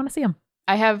sometime, I want to see them.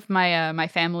 I have my my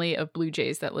family of blue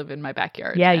jays that live in my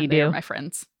backyard. Yeah, and you they do. are my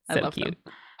friends. I So love cute.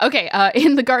 them. Okay,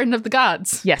 in the Garden of the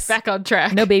Gods. Yes. Back on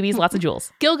track. No babies, lots of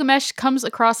jewels. Gilgamesh comes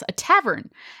across a tavern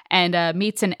and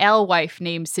meets an alewife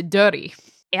named Siduri.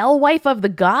 Alewife of the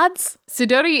gods?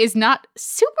 Siduri is not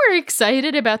super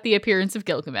excited about the appearance of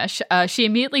Gilgamesh. She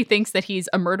immediately thinks that he's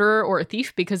a murderer or a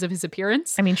thief because of his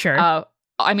appearance. I mean, sure.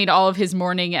 All of his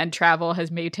mourning and travel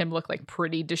has made him look like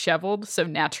pretty disheveled. So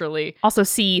naturally, Also,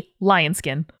 see lion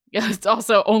skin. it's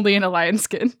also only in a lion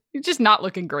skin. He's just not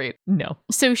looking great. No.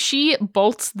 So she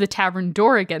bolts the tavern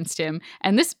door against him,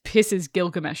 and this pisses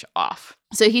Gilgamesh off.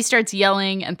 So he starts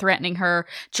yelling and threatening her,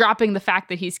 dropping the fact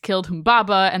that he's killed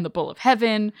Humbaba and the Bull of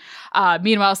Heaven.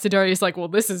 Meanwhile, Siduri is like, well,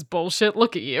 this is bullshit.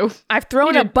 Look at you. I've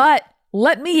thrown a butt.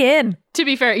 Let me in. To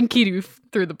be fair, Enkidu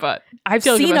threw the butt. I've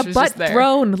Gilgamesh seen a was butt just there.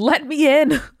 thrown. Let me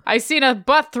in. I've seen a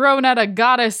butt thrown at a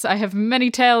goddess. I have many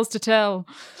tales to tell.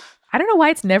 I don't know why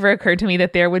it's never occurred to me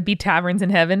that there would be taverns in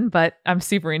heaven, but I'm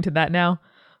super into that now.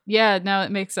 Yeah, no,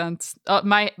 it makes sense.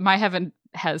 My heaven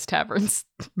has taverns.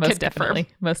 Most definitely.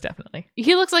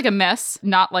 He looks like a mess,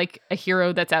 not like a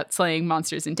hero that's out slaying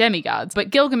monsters and demigods.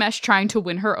 But Gilgamesh, trying to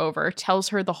win her over, tells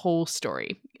her the whole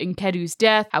story. Enkidu's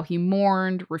death, how he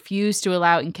mourned, refused to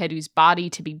allow Enkidu's body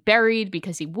to be buried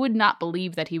because he would not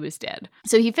believe that he was dead.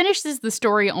 So he finishes the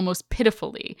story almost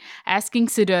pitifully, asking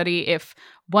Siduri if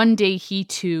one day he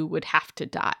too would have to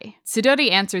die.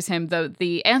 Siduri answers him, though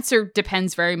the answer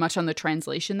depends very much on the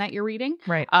translation that you're reading.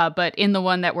 Right. But in the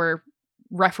one that we're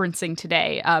referencing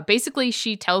today, basically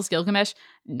she tells Gilgamesh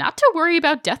not to worry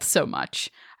about death so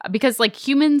much. Because, like,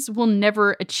 humans will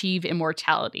never achieve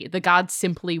immortality. The gods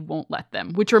simply won't let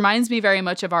them, which reminds me very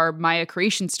much of our Maya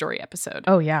creation story episode.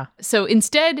 Oh, yeah. So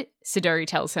instead, Siduri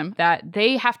tells him that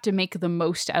they have to make the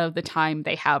most out of the time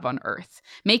they have on Earth.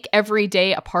 Make every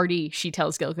day a party, she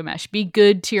tells Gilgamesh. Be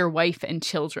good to your wife and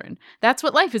children. That's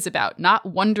what life is about, not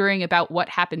wondering about what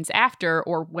happens after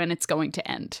or when it's going to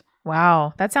end.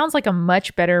 Wow. That sounds like a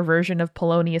much better version of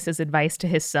Polonius's advice to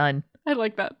his son. I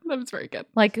like that. That was very good.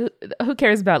 Like, who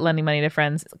cares about lending money to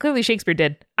friends? Clearly Shakespeare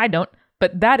did. I don't.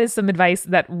 But that is some advice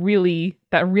that really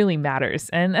matters.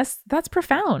 And that's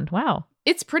profound. Wow.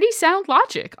 It's pretty sound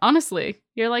logic, honestly.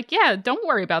 You're like, yeah, don't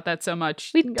worry about that so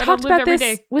much. We talked about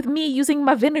this with me using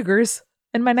my vinegars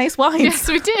and my nice wines. Yes,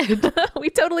 we did. We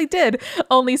totally did.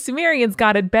 Only Sumerians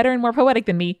got it better and more poetic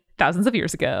than me thousands of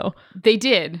years ago. They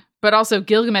did. But also,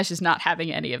 Gilgamesh is not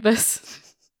having any of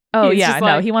this. Oh, yeah.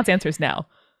 No, he wants answers now.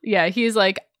 Yeah, he's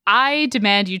like, I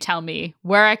demand you tell me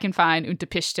where I can find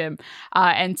Utnapishtim.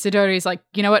 And Siduri's like,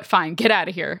 you know what? Fine, get out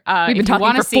of here. We've been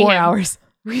talking for 4 hours.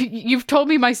 You've told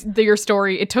me your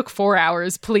story. It took 4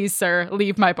 hours. Please, sir,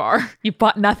 leave my bar. You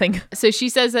bought nothing. So she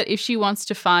says that if she wants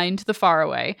to find the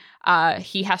faraway,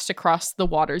 he has to cross the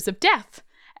waters of death.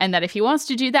 And that if he wants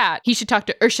to do that, he should talk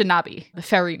to Ushanabi, the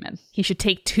ferryman. He should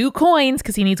take 2 coins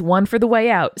because he needs 1 for the way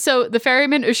out. So the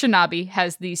ferryman Ushanabi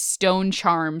has these stone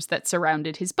charms that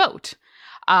surrounded his boat.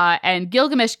 And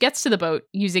Gilgamesh gets to the boat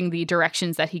using the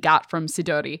directions that he got from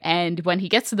Siduri. And when he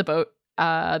gets to the boat,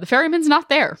 the ferryman's not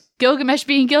there. Gilgamesh,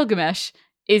 being Gilgamesh,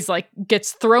 is like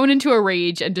gets thrown into a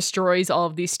rage and destroys all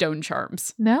of these stone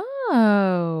charms. No.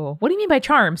 What do you mean by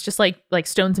charms? Just like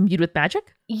stones imbued with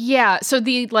magic? Yeah, so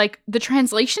the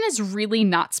translation is really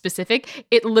not specific.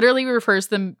 It literally refers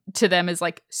to them as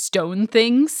like stone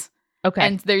things. Okay.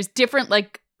 And there's different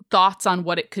like thoughts on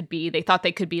what it could be. They thought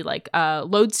they could be like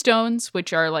lodestones,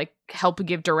 which are like help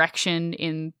give direction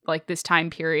in like this time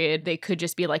period. They could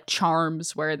just be like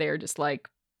charms where they're just like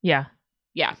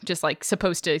yeah, just like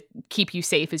supposed to keep you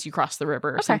safe as you cross the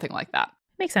river or something like that.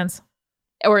 Makes sense.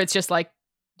 Or it's just like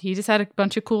he just had a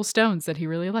bunch of cool stones that he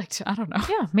really liked. I don't know.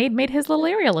 Yeah, made his little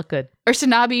area look good.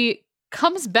 Ushanabi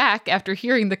comes back after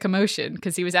hearing the commotion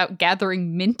because he was out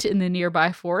gathering mint in the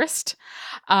nearby forest.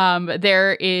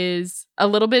 There is a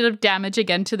little bit of damage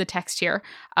again to the text here,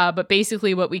 but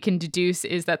basically what we can deduce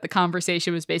is that the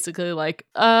conversation was basically like,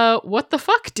 what the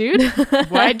fuck, dude?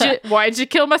 Why'd you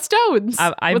kill my stones?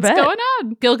 I What's bet. going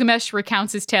on? Gilgamesh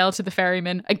recounts his tale to the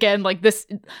ferryman. Again, like this,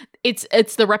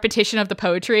 it's the repetition of the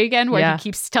poetry again, where he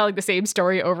keeps telling the same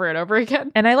story over and over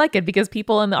again. And I like it because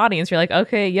people in the audience, you're like,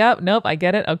 okay, yep, nope, I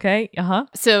get it, okay, uh-huh.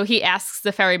 So he asks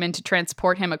the ferryman to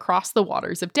transport him across the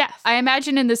waters of death. I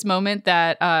imagine in this moment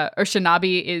that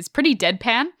Ushanabi is pretty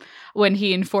deadpan when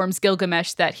he informs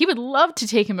Gilgamesh that he would love to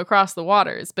take him across the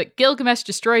waters, but Gilgamesh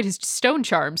destroyed his stone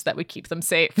charms that would keep them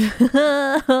safe.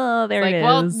 Oh, there it is.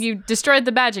 Well, you destroyed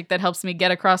the magic that helps me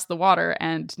get across the water,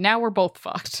 and now we're both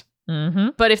fucked. Mm-hmm.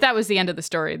 But if that was the end of the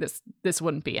story, this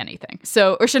wouldn't be anything.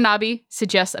 So Ushanabi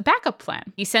suggests a backup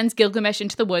plan. He sends Gilgamesh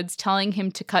into the woods, telling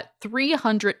him to cut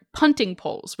 300 punting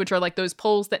poles, which are like those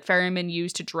poles that ferrymen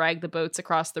use to drag the boats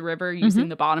across the river using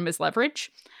the bottom as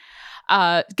leverage.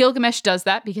 Gilgamesh does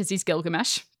that because he's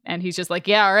Gilgamesh, and he's just like,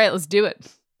 yeah, all right, let's do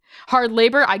it. Hard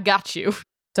labor, I got you.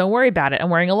 Don't worry about it. I'm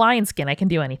wearing a lion skin. I can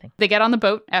do anything. They get on the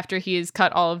boat after he has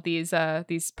cut all of these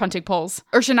punting poles.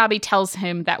 Ushanabi tells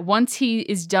him that once he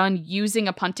is done using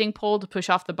a punting pole to push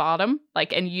off the bottom,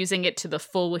 and using it to the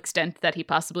full extent that he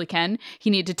possibly can, he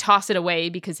need to toss it away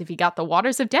because if he got the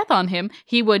waters of death on him,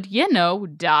 he would,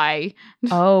 die.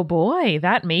 Oh boy,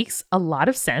 that makes a lot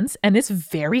of sense and it's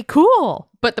very cool.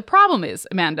 But the problem is,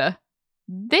 Amanda,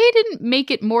 they didn't make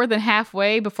it more than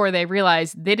halfway before they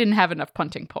realized they didn't have enough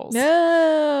punting poles.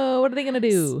 No, what are they going to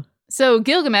do? So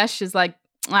Gilgamesh is like,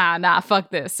 nah, fuck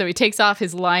this. So he takes off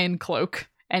his lion cloak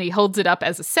and he holds it up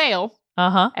as a sail.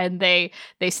 Uh-huh. And they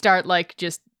start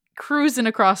just cruising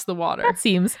across the water. That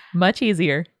seems much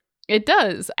easier. It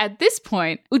does. At this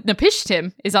point,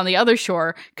 Utnapishtim is on the other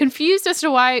shore, confused as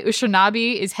to why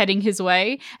Ushanabi is heading his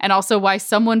way, and also why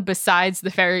someone besides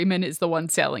the ferryman is the one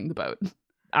sailing the boat.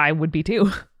 I would be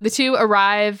too. The two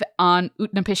arrive on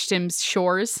Utnapishtim's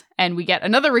shores, and we get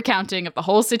another recounting of the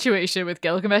whole situation with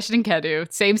Gilgamesh and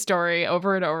Enkidu. Same story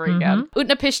over and over again.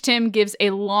 Utnapishtim gives a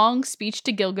long speech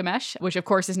to Gilgamesh, which of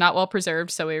course is not well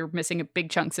preserved, so we're missing big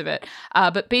chunks of it.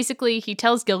 But basically, he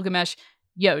tells Gilgamesh,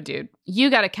 yo, dude, you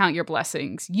got to count your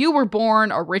blessings. You were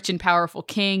born a rich and powerful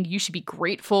king. You should be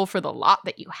grateful for the lot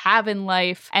that you have in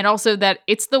life. And also that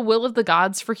it's the will of the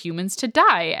gods for humans to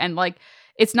die. And like,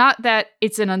 it's not that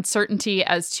it's an uncertainty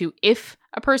as to if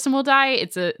a person will die.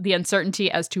 It's the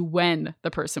uncertainty as to when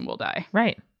the person will die.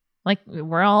 Right. Like,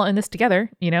 we're all in this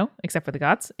together, except for the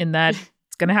gods, in that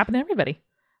it's going to happen to everybody.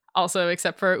 Also,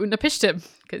 except for Utnapishtim,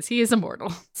 because he is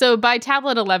immortal. So by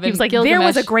tablet 11, he was like, Gilgamesh, there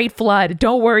was a great flood.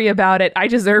 Don't worry about it. I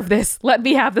deserve this. Let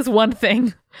me have this one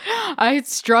thing. I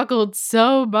struggled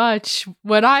so much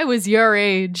when I was your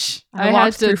age. I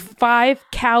walked through 5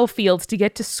 cow fields to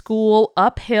get to school,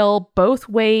 uphill, both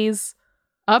ways.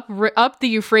 Up the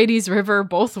Euphrates River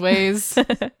both ways.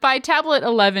 By tablet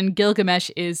 11, Gilgamesh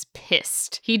is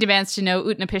pissed. He demands to know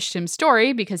Utnapishtim's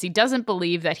story because he doesn't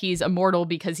believe that he's immortal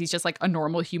because he's just like a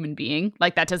normal human being.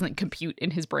 Like that doesn't compute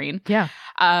in his brain. Yeah.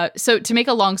 So to make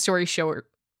a long story short,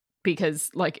 because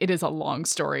like it is a long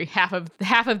story, half of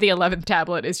the 11th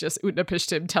tablet is just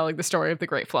Utnapishtim telling the story of the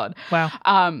Great Flood.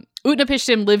 Wow.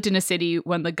 Utnapishtim lived in a city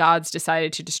when the gods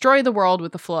decided to destroy the world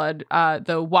with the flood,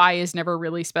 though why is never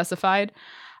really specified.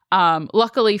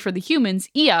 Luckily for the humans,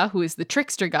 Ea, who is the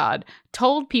trickster god,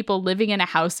 told people living in a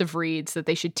house of reeds that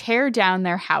they should tear down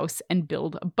their house and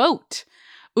build a boat.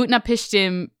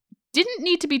 Utnapishtim didn't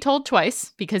need to be told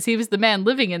twice because he was the man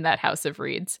living in that house of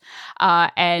reeds.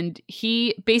 And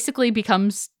he basically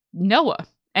becomes Noah.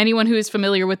 Anyone who is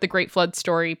familiar with the Great Flood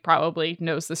story probably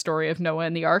knows the story of Noah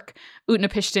and the Ark.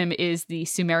 Utnapishtim is the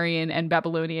Sumerian and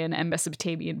Babylonian and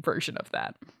Mesopotamian version of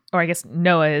that. Or I guess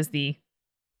Noah is the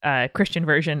Christian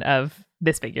version of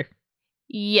this figure.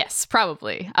 Yes,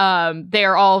 probably. They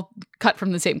are all cut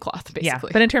from the same cloth, basically.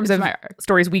 Yeah, but in terms of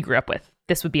stories we grew up with,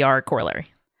 this would be our corollary.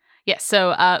 Yes,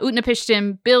 so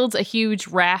Utnapishtim builds a huge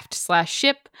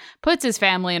raft/ship, puts his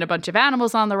family and a bunch of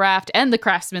animals on the raft, and the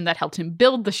craftsman that helped him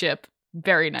build the ship.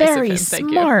 Very nice of him, Very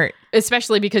smart. Thank you.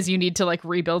 Especially because you need to like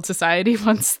rebuild society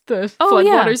once the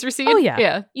floodwaters recede. Oh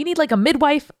yeah. You need like a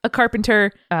midwife, a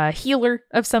carpenter, a healer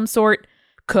of some sort,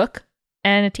 cook,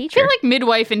 and a teacher. I feel like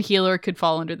midwife and healer could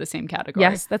fall under the same category.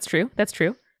 Yes, that's true.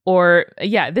 Or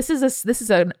this is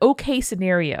an okay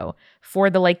scenario for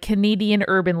the like Canadian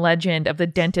urban legend of the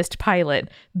dentist pilot.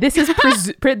 This is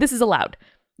this is allowed.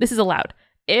 This is allowed.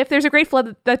 If there's a great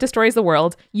flood that destroys the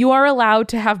world, you are allowed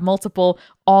to have multiple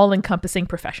all-encompassing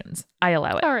professions. I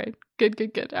allow it. All right.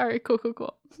 Good. All right, cool.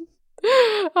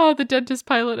 Oh, the dentist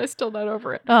pilot. I'm still not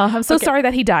over it. Oh, I'm so sorry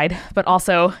that he died, but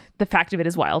also the fact of it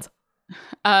is wild.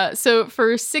 So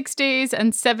for 6 days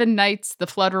and 7 nights, the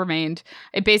flood remained.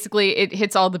 It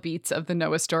hits all the beats of the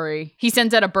Noah story. He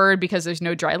sends out a bird because there's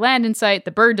no dry land in sight.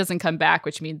 The bird doesn't come back,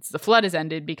 which means the flood has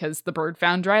ended because the bird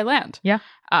found dry land. Yeah.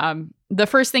 The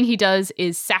first thing he does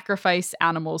is sacrifice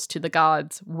animals to the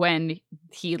gods when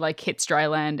he like hits dry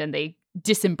land and they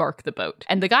disembark the boat.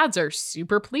 And the gods are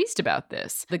super pleased about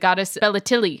this. The goddess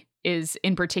Belatili is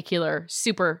in particular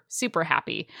super, super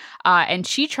happy. And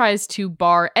she tries to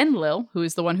bar Enlil, who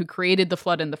is the one who created the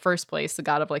flood in the first place, the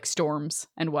god of like storms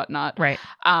and whatnot, right?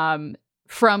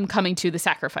 From coming to the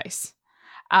sacrifice.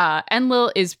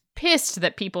 Enlil is pissed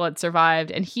that people had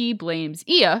survived and he blames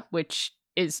Ea, which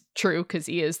is true because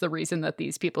Ea is the reason that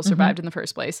these people survived in the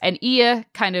first place. And Ea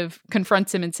kind of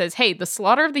confronts him and says, hey, the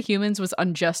slaughter of the humans was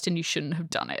unjust and you shouldn't have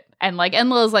done it. And like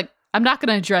Enlil is like, I'm not going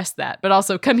to address that, but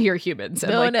also come here, humans.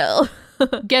 And no.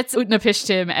 Gets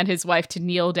Utnapishtim and his wife to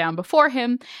kneel down before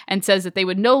him and says that they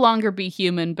would no longer be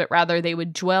human, but rather they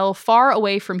would dwell far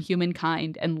away from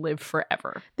humankind and live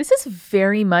forever. This is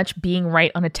very much being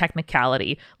right on a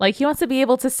technicality. Like he wants to be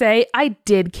able to say, I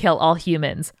did kill all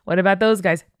humans. What about those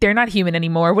guys? They're not human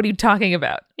anymore. What are you talking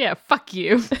about? Yeah, fuck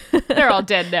you. They're all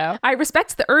dead now. I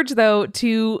respect the urge, though,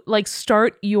 to like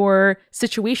start your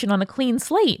situation on a clean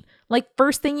slate. Like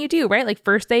first thing you do, right? Like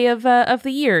first day of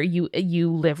the year,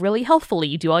 you live really healthfully.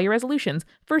 You do all your resolutions.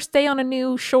 First day on a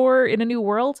new shore in a new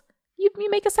world, you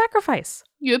make a sacrifice.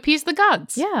 You appease the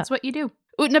gods. Yeah, that's what you do.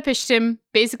 Utnapishtim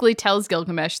basically tells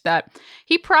Gilgamesh that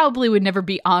he probably would never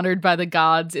be honored by the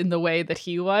gods in the way that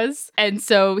he was, and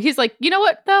so he's like, you know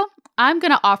what, though, I'm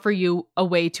gonna offer you a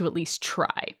way to at least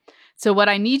try. So what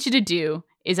I need you to do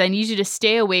is I need you to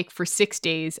stay awake for 6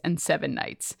 days and 7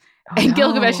 nights. And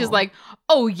Gilgamesh is like,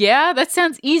 oh yeah, that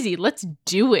sounds easy. Let's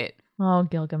do it. Oh,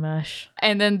 Gilgamesh.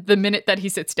 And then the minute that he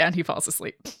sits down, he falls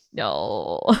asleep.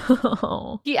 No.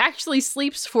 He actually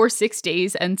sleeps for 6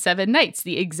 days and 7 nights,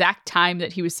 the exact time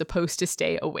that he was supposed to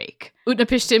stay awake.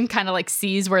 Utnapishtim kind of like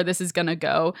sees where this is going to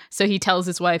go. So he tells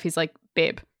his wife, he's like,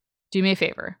 babe, do me a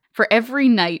favor. For every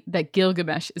night that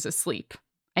Gilgamesh is asleep,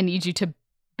 I need you to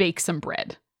bake some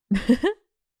bread.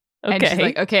 Okay. And she's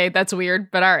like, okay, that's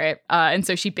weird, but all right. And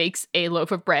so she bakes a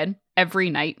loaf of bread every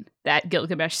night that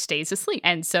Gilgamesh stays asleep.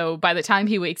 And so by the time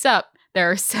he wakes up, there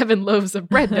are 7 loaves of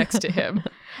bread next to him.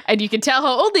 And you can tell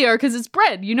how old they are because it's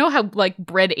bread. You know how like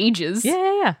bread ages.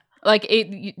 Yeah. Like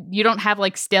you don't have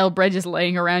like stale bread just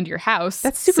laying around your house.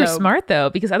 That's super smart though,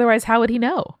 because otherwise how would he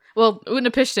know? Well,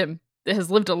 Utnapishtim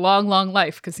has lived a long, long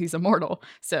life because he's immortal.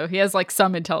 So he has like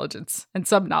some intelligence and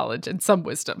some knowledge and some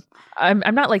wisdom.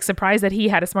 I'm not like surprised that he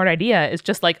had a smart idea. It's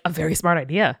just like a very smart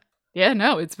idea. Yeah,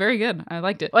 no, it's very good. I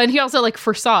liked it. And he also like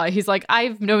foresaw, he's like,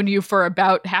 I've known you for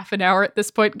about half an hour at this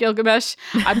point, Gilgamesh.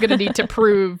 I'm going to need to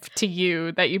prove to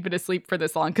you that you've been asleep for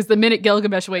this long. Because the minute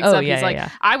Gilgamesh wakes up, he's like,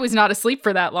 I was not asleep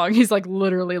for that long. He's like,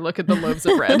 literally look at the loaves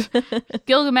of bread.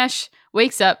 Gilgamesh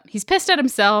wakes up. He's pissed at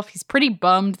himself. He's pretty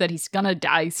bummed that he's going to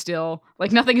die still.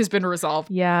 Like nothing has been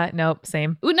resolved. Yeah, nope,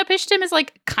 same. Utnapishtim is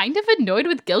like kind of annoyed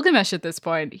with Gilgamesh at this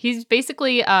point. He's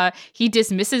basically, he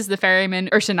dismisses the ferryman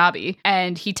Urshanabi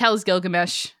and he tells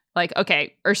Gilgamesh, like,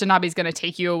 okay, Urshanabi's going to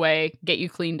take you away, get you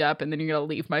cleaned up, and then you're going to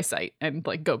leave my sight and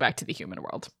like go back to the human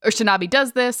world. Urshanabi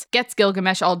does this, gets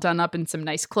Gilgamesh all done up in some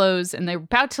nice clothes, and they're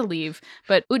about to leave,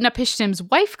 but Utnapishtim's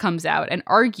wife comes out and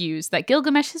argues that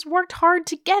Gilgamesh has worked hard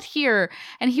to get here,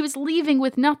 and he was leaving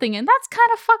with nothing, and that's kind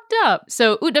of fucked up.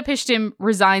 So Utnapishtim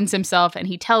resigns himself, and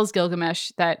he tells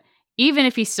Gilgamesh that even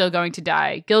if he's still going to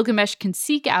die, Gilgamesh can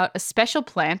seek out a special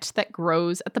plant that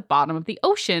grows at the bottom of the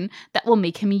ocean that will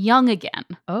make him young again.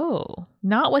 Oh,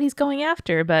 not what he's going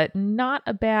after, but not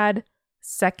a bad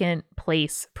second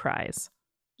place prize.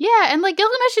 Yeah, and like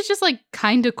Gilgamesh is just like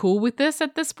kind of cool with this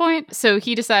at this point. So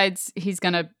he decides he's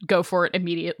going to go for it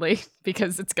immediately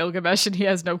because it's Gilgamesh and he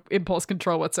has no impulse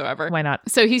control whatsoever. Why not?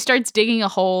 So he starts digging a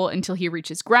hole until he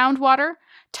reaches groundwater,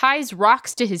 ties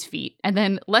rocks to his feet, and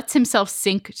then lets himself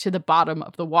sink to the bottom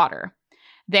of the water.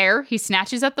 There, he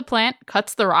snatches at the plant,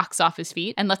 cuts the rocks off his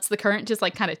feet, and lets the current just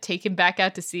like kind of take him back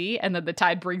out to sea, and then the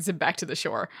tide brings him back to the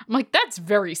shore. I'm like, that's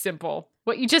very simple.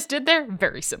 What you just did there,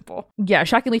 very simple. Yeah,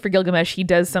 shockingly for Gilgamesh, he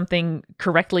does something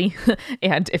correctly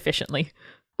and efficiently.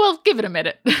 Well, give it a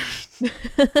minute.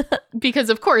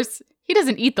 Because, of course, he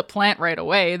doesn't eat the plant right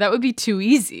away. That would be too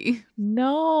easy.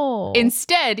 No.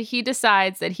 Instead, he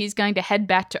decides that he's going to head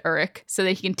back to Uruk so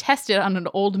that he can test it on an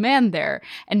old man there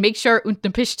and make sure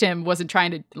Utnapishtim wasn't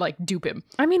trying to, like, dupe him.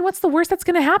 I mean, what's the worst that's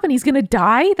going to happen? He's going to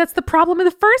die? That's the problem in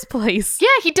the first place. Yeah,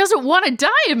 he doesn't want to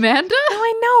die, Amanda. No,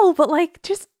 I know, but, like,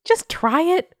 just try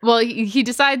it. Well, he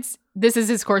decides this is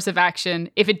his course of action.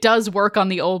 If it does work on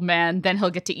the old man, then he'll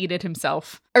get to eat it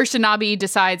himself. Urshanabi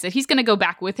decides that he's going to go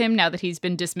back with him now that he's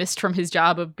been dismissed from his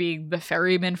job of being the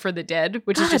ferryman for the dead,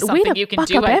 which is just something you can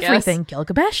do, I guess. Everything,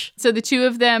 Gilgamesh. So the two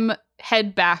of them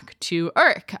head back to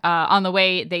Uruk. On the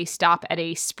way, they stop at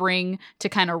a spring to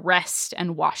kind of rest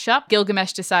and wash up.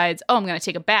 Gilgamesh decides, I'm going to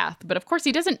take a bath. But of course,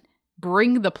 he doesn't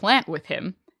bring the plant with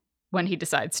him when he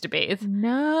decides to bathe.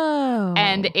 No.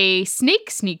 And a snake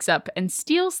sneaks up and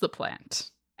steals the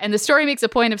plant. And the story makes a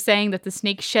point of saying that the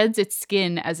snake sheds its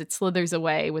skin as it slithers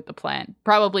away with the plant,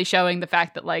 probably showing the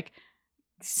fact that, like,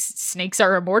 snakes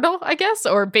are immortal, I guess,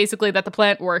 or basically that the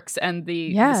plant works and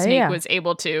the snake was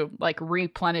able to, like,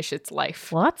 replenish its life.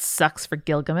 Well, that sucks for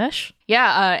Gilgamesh.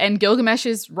 Yeah, and Gilgamesh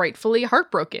is rightfully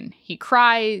heartbroken. He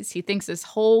cries. He thinks this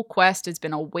whole quest has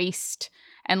been a waste.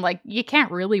 And, like, you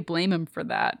can't really blame him for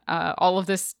that. All of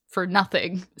this for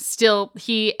nothing. Still,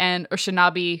 he and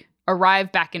Urshanabi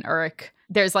arrive back in Uruk.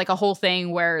 There's, like, a whole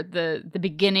thing where the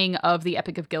beginning of the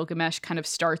Epic of Gilgamesh kind of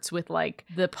starts with, like,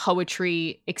 the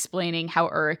poetry explaining how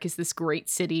Uruk is this great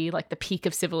city, like the peak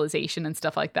of civilization and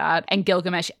stuff like that. And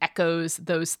Gilgamesh echoes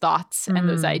those thoughts and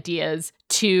those ideas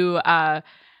to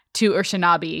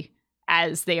Urshanabi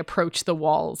as they approach the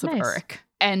walls of Uruk.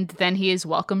 And then he is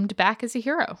welcomed back as a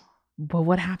hero. But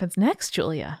what happens next,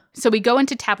 Julia? So we go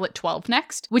into Tablet 12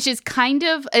 next, which is kind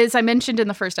of, as I mentioned in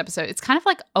the first episode, it's kind of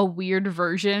like a weird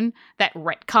version that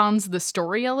retcons the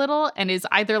story a little and is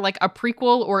either like a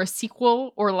prequel or a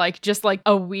sequel or like just like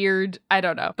a weird, I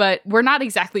don't know. But we're not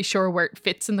exactly sure where it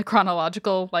fits in the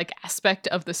chronological like aspect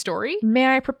of the story.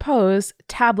 May I propose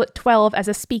Tablet 12 as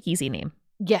a speakeasy name?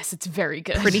 Yes, it's very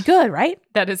good. Pretty good, right?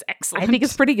 That is excellent. I think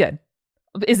it's pretty good.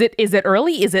 Is it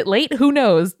early? Is it late? Who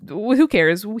knows? Who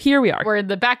cares? Here we are. We're in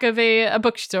the back of a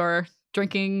bookstore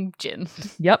drinking gin.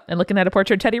 Yep. And looking at a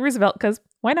portrait of Teddy Roosevelt, because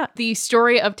why not? The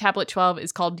story of Tablet 12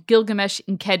 is called Gilgamesh,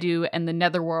 Enkidu, and the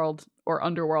Netherworld, or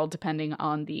Underworld, depending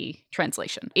on the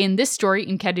translation. In this story,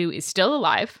 Enkidu is still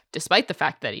alive, despite the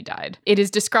fact that he died. It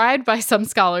is described by some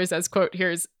scholars as, quote,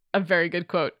 here's a very good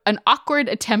quote, an awkward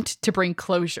attempt to bring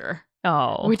closure.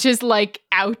 Oh. Which is like,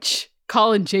 ouch,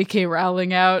 calling J.K.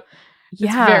 Rowling out.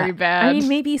 Yeah. It's very bad. I mean,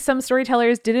 maybe some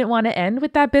storytellers didn't want to end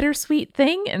with that bittersweet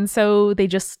thing, and so they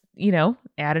just,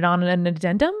 added on an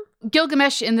addendum.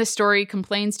 Gilgamesh in this story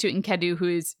complains to Enkidu, who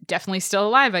is definitely still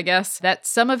alive, I guess, that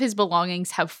some of his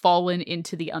belongings have fallen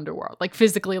into the underworld, like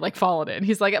physically, like fallen in.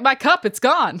 He's like, my cup, it's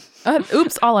gone.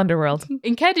 Oops, all underworld.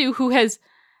 Enkidu, who has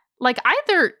like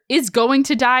either is going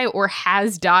to die or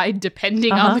has died,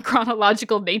 depending on the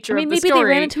chronological nature of the maybe story. They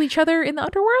ran into each other in the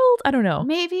underworld? I don't know.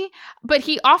 Maybe. But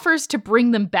he offers to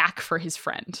bring them back for his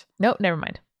friend. Nope, never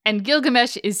mind. And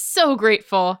Gilgamesh is so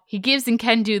grateful. He gives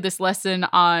Enkidu this lesson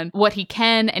on what he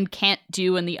can and can't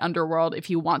do in the underworld if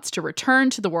he wants to return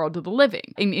to the world of the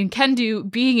living. And Enkidu,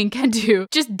 being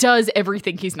Enkidu, just does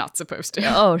everything he's not supposed to.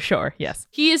 Oh, sure, yes.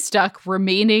 He is stuck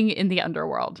remaining in the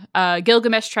underworld.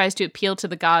 Gilgamesh tries to appeal to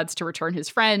the gods to return his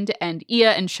friend, and Ea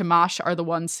and Shamash are the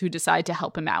ones who decide to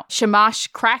help him out. Shamash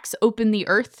cracks open the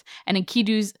earth, and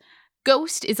Enkidu's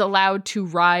ghost is allowed to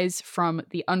rise from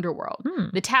the underworld.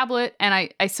 The tablet, and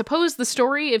I suppose the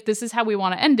story, if this is how we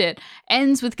want to end it,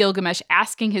 ends with Gilgamesh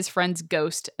asking his friend's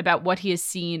ghost about what he has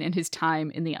seen in his time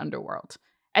in the underworld.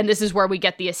 And this is where we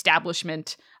get the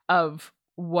establishment of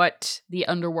what the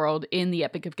underworld in the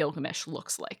Epic of Gilgamesh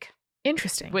looks like.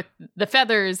 Interesting. With the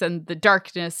feathers and the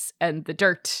darkness and the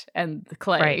dirt and the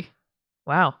clay. Right.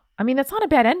 Wow. I mean, that's not a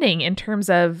bad ending in terms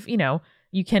of,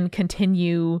 you can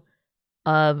continue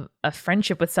a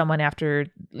friendship with someone after,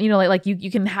 like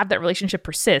you can have that relationship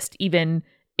persist even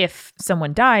if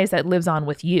someone dies that lives on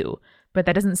with you. But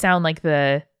that doesn't sound like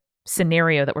the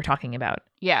scenario that we're talking about.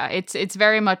 Yeah, it's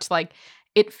very much like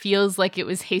it feels like it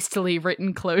was hastily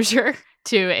written closure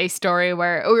to a story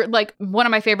where, or like one of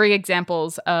my favorite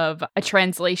examples of a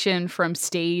translation from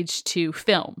stage to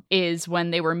film is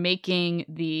when they were making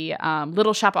the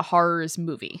Little Shop of Horrors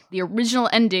movie. The original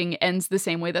ending ends the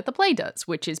same way that the play does,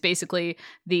 which is basically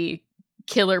the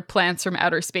killer plants from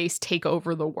outer space take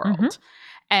over the world.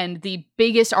 And the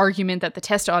biggest argument that the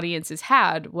test audiences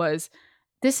had was,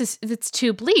 it's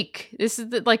too bleak. This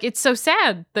is like, it's so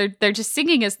sad. They're just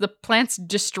singing as the plants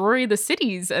destroy the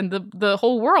cities and the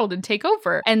whole world and take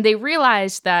over. And they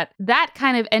realized that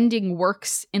kind of ending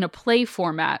works in a play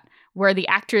format where the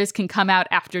actors can come out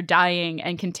after dying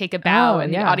and can take a bow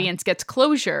the audience gets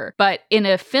closure. But in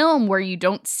a film where you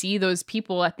don't see those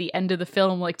people at the end of the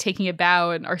film like taking a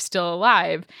bow and are still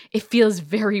alive, it feels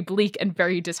very bleak and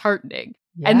very disheartening.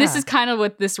 Yeah. And this is kind of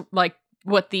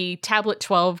what the Tablet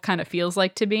 12 kind of feels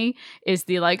like to me, is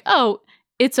the like, oh,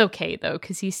 it's okay though,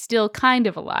 because he's still kind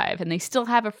of alive and they still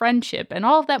have a friendship, and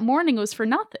all of that mourning was for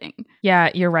nothing. Yeah,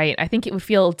 you're right. I think it would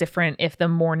feel different if the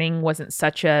mourning wasn't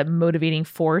such a motivating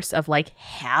force of like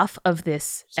half of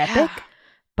this epic.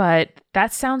 But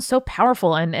that sounds so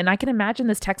powerful, and I can imagine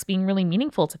this text being really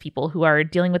meaningful to people who are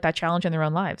dealing with that challenge in their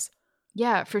own lives.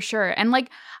 Yeah, for sure. And like,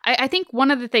 I think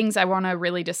one of the things I want to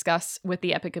really discuss with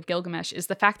the Epic of Gilgamesh is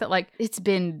the fact that like, it's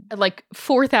been like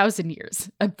 4,000 years,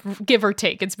 give or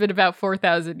take. It's been about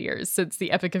 4,000 years since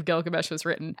the Epic of Gilgamesh was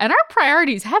written. And our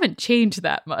priorities haven't changed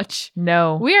that much.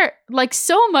 No. We're like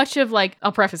so much of like,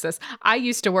 I'll preface this. I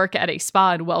used to work at a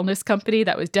spa and wellness company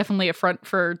that was definitely a front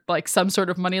for like some sort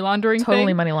of money laundering thing.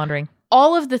 Totally money laundering.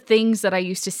 All of the things that I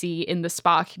used to see in the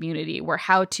spa community were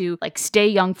how to like stay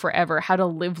young forever, how to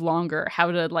live longer,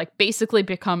 how to like basically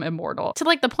become immortal, to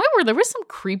like the point where there was some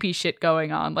creepy shit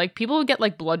going on. Like people would get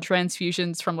like blood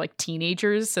transfusions from like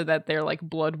teenagers so that their like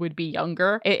blood would be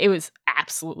younger. It was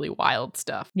absolutely wild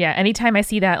stuff. Yeah, anytime I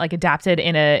see that like adapted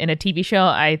in a TV show,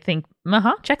 I think,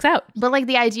 checks out. But like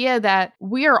the idea that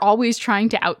we are always trying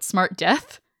to outsmart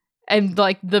death, and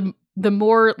like the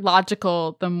more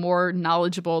logical, the more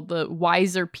knowledgeable, the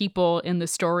wiser people in the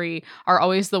story are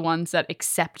always the ones that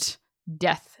accept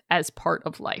death as part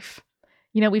of life.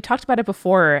 We've talked about it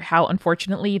before, how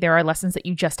unfortunately there are lessons that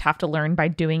you just have to learn by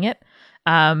doing it.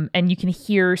 And you can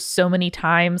hear so many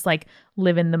times, like,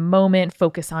 live in the moment,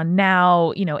 focus on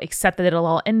now, accept that it'll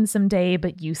all end someday,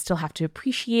 but you still have to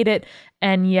appreciate it.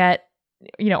 And yet,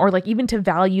 or like even to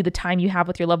value the time you have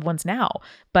with your loved ones now.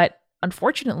 But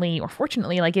unfortunately or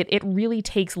fortunately, like it really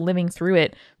takes living through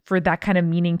it for that kind of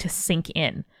meaning to sink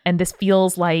in. And this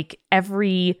feels like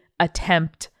every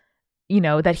attempt,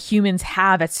 that humans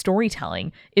have at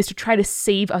storytelling is to try to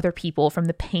save other people from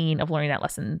the pain of learning that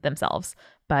lesson themselves.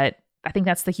 But I think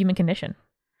that's the human condition.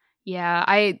 Yeah,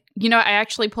 I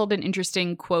actually pulled an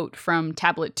interesting quote from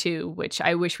Tablet 2, which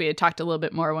I wish we had talked a little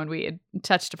bit more when we had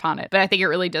touched upon it. But I think it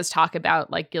really does talk about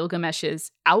like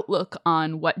Gilgamesh's outlook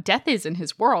on what death is in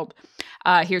his world.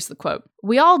 Here's the quote.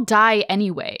 "We all die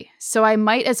anyway, so I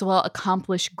might as well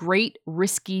accomplish great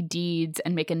risky deeds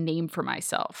and make a name for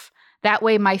myself. That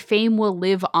way my fame will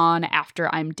live on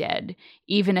after I'm dead,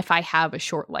 even if I have a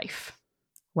short life."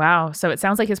 Wow. So it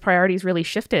sounds like his priorities really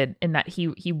shifted in that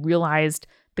he realized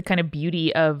the kind of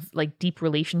beauty of like deep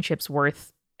relationships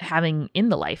worth having in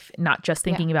the life, not just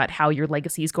thinking about how your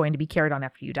legacy is going to be carried on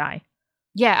after you die.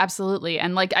 Yeah, absolutely.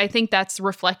 And like, I think that's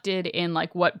reflected in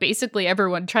like what basically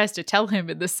everyone tries to tell him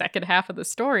in the second half of the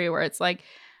story, where it's like,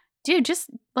 dude, just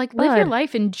like live your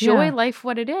life, enjoy life,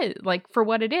 what it is, like for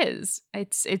what it is.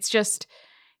 It's just,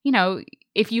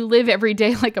 if you live every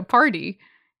day like a party,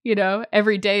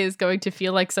 every day is going to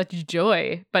feel like such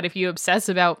joy. But if you obsess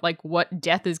about like what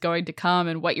death is going to come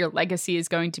and what your legacy is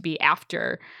going to be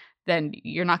after, then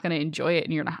you're not going to enjoy it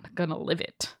and you're not going to live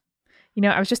it.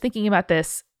 I was just thinking about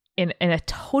this in a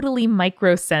totally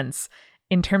micro sense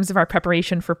in terms of our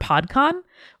preparation for PodCon,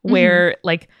 where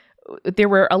like there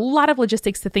were a lot of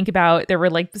logistics to think about. There were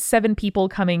like 7 people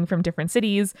coming from different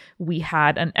cities. We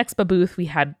had an expo booth. We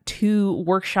had 2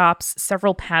 workshops,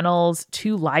 several panels,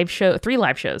 3 live shows,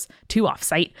 2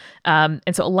 offsite. And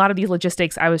so a lot of these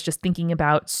logistics, I was just thinking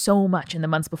about so much in the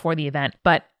months before the event.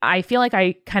 But I feel like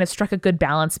I kind of struck a good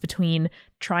balance between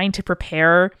trying to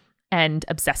prepare and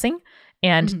obsessing.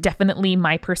 And definitely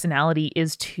my personality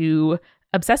is to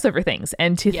obsess over things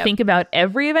and to think about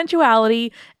every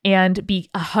eventuality and be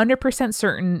 100%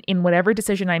 certain in whatever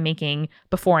decision I'm making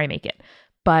before I make it.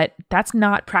 But that's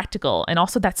not practical. And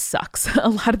also that sucks a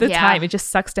lot of the time. It just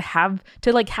sucks to have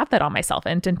that on myself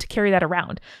and to carry that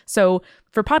around. So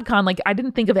for PodCon, like I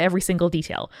didn't think of every single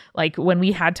detail. Like when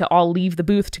we had to all leave the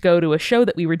booth to go to a show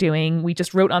that we were doing, we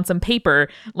just wrote on some paper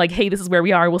like, hey, this is where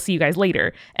we are. We'll see you guys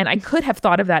later. And I could have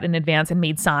thought of that in advance and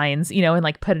made signs, and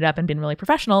like put it up and been really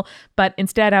professional. But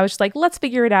instead I was just like, let's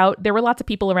figure it out. There were lots of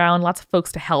people around, lots of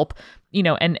folks to help,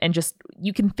 and just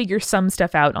you can figure some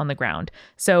stuff out on the ground.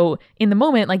 So in the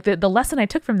moment, like the lesson I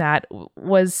took from that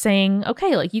was saying,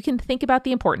 okay, like you can think about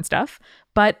the important stuff,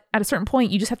 but at a certain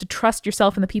point, you just have to trust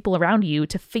yourself and the people around you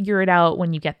to figure it out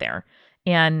when you get there.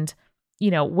 And,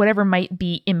 whatever might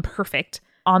be imperfect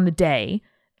on the day,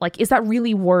 like, is that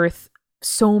really worth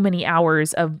so many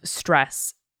hours of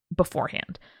stress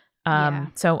beforehand?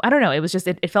 So I don't know. It was just,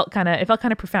 it felt kind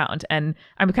of profound. And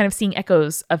I'm kind of seeing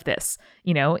echoes of this,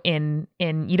 in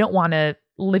you don't want to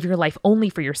live your life only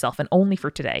for yourself and only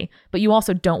for today, but you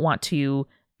also don't want to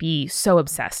be so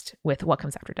obsessed with what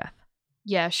comes after death.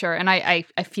 Yeah, sure. And I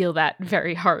feel that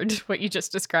very hard, what you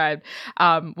just described.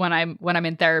 When I'm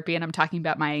in therapy and I'm talking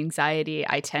about my anxiety,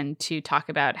 I tend to talk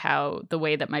about how the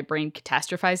way that my brain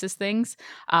catastrophizes things,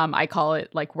 I call it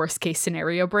like worst case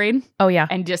scenario brain. Oh, yeah.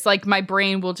 And just like my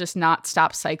brain will just not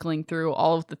stop cycling through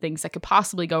all of the things that could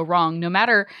possibly go wrong, no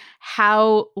matter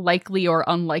how likely or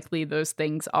unlikely those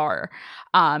things are.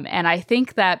 And I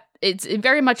think that it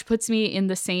very much puts me in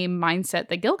the same mindset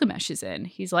that Gilgamesh is in.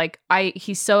 He's like,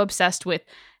 he's so obsessed with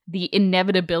the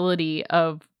inevitability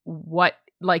of what,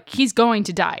 like, he's going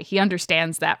to die. He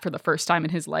understands that for the first time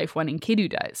in his life when Enkidu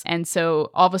dies. And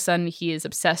so all of a sudden he is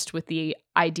obsessed with the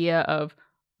idea of,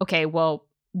 okay, well,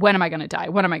 when am I going to die?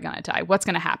 When am I going to die? What's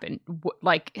going to happen?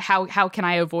 Like, how can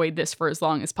I avoid this for as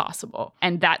long as possible?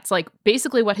 And that's like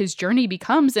basically what his journey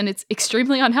becomes. And it's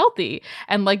extremely unhealthy.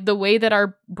 And like the way that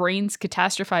our brains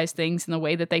catastrophize things and the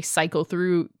way that they cycle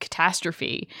through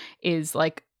catastrophe is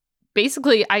like,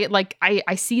 basically,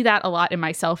 I see that a lot in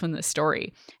myself in this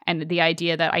story, and the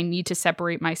idea that I need to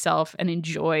separate myself and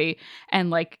enjoy and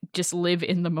like just live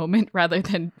in the moment rather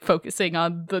than focusing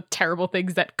on the terrible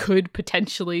things that could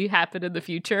potentially happen in the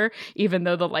future, even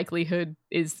though the likelihood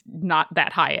is not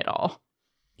that high at all.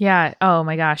 Yeah. Oh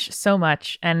my gosh, so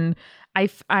much. And I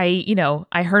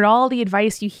heard all the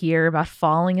advice you hear about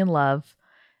falling in love,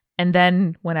 and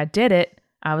then when I did it,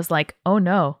 I was like, oh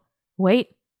no, wait.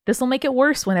 This will make it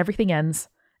worse when everything ends.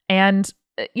 And,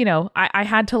 I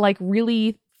had to like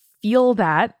really feel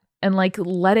that and like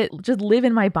let it just live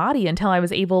in my body until I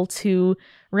was able to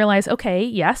realize, okay,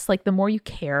 yes, like the more you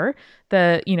care,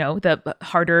 the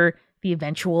harder the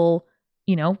eventual,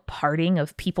 parting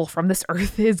of people from this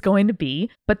earth is going to be.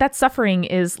 But that suffering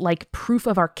is like proof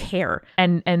of our care.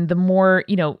 And the more,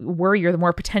 worry or the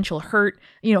more potential hurt,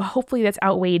 hopefully that's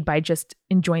outweighed by just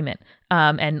enjoyment.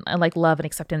 And like love and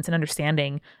acceptance and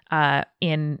understanding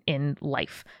in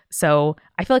life. So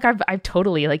I feel like I've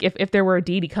totally, like, if there were a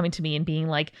deity coming to me and being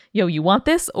like, yo, you want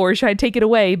this, or should I take it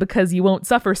away because you won't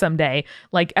suffer someday?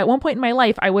 Like at one point in my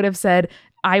life, I would have said,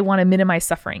 I want to minimize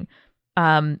suffering.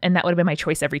 And that would have been my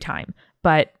choice every time.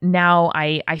 But now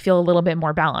I feel a little bit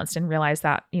more balanced and realize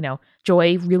that,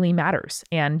 joy really matters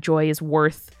and joy is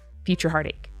worth future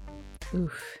heartache.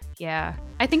 Oof. Yeah.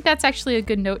 I think that's actually a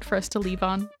good note for us to leave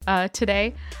on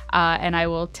today. And I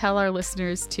will tell our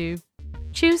listeners to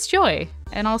choose joy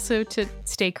and also to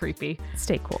stay creepy.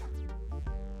 Stay cool.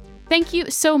 Thank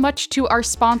you so much to our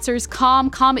sponsors, Calm.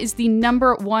 Calm is the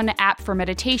 #1 app for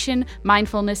meditation,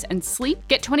 mindfulness, and sleep.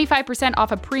 Get 25%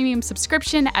 off a premium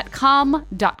subscription at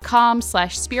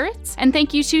calm.com/spirits. And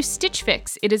thank you to Stitch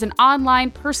Fix. It is an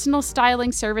online personal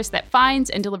styling service that finds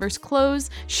and delivers clothes,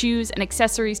 shoes, and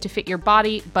accessories to fit your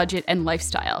body, budget, and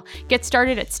lifestyle. Get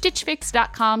started at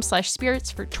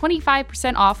stitchfix.com/spirits for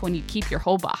 25% off when you keep your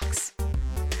whole box.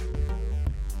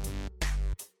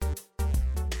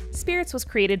 Spirits was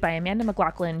created by Amanda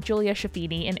McLaughlin, Julia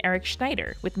Shafini, and Eric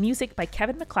Schneider, with music by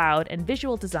Kevin MacLeod and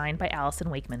visual design by Allison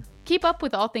Wakeman. Keep up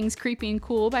with all things creepy and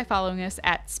cool by following us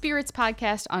at Spirits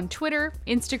Podcast on Twitter,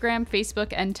 Instagram,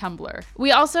 Facebook, and Tumblr.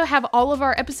 We also have all of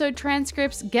our episode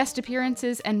transcripts, guest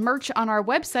appearances, and merch on our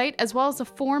website, as well as a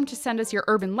form to send us your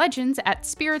urban legends at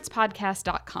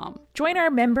spiritspodcast.com. Join our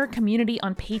member community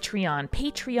on Patreon,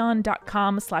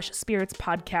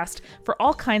 patreon.com/spiritspodcast, for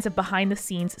all kinds of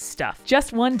behind-the-scenes stuff.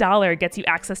 Just $1 gets you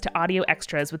access to audio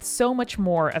extras with so much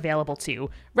more available too.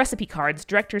 Recipe cards,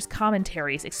 director's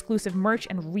commentaries, exclusive merch,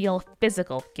 and real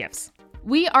physical gifts.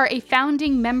 We are a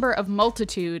founding member of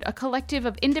Multitude, a collective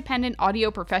of independent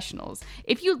audio professionals.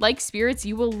 If you like Spirits,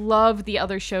 you will love the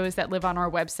other shows that live on our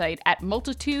website at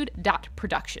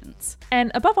multitude.productions.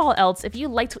 And above all else, if you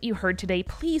liked what you heard today,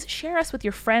 please share us with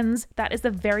your friends. That is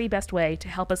the very best way to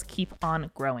help us keep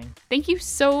on growing. Thank you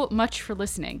so much for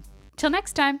listening. Till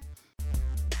next time.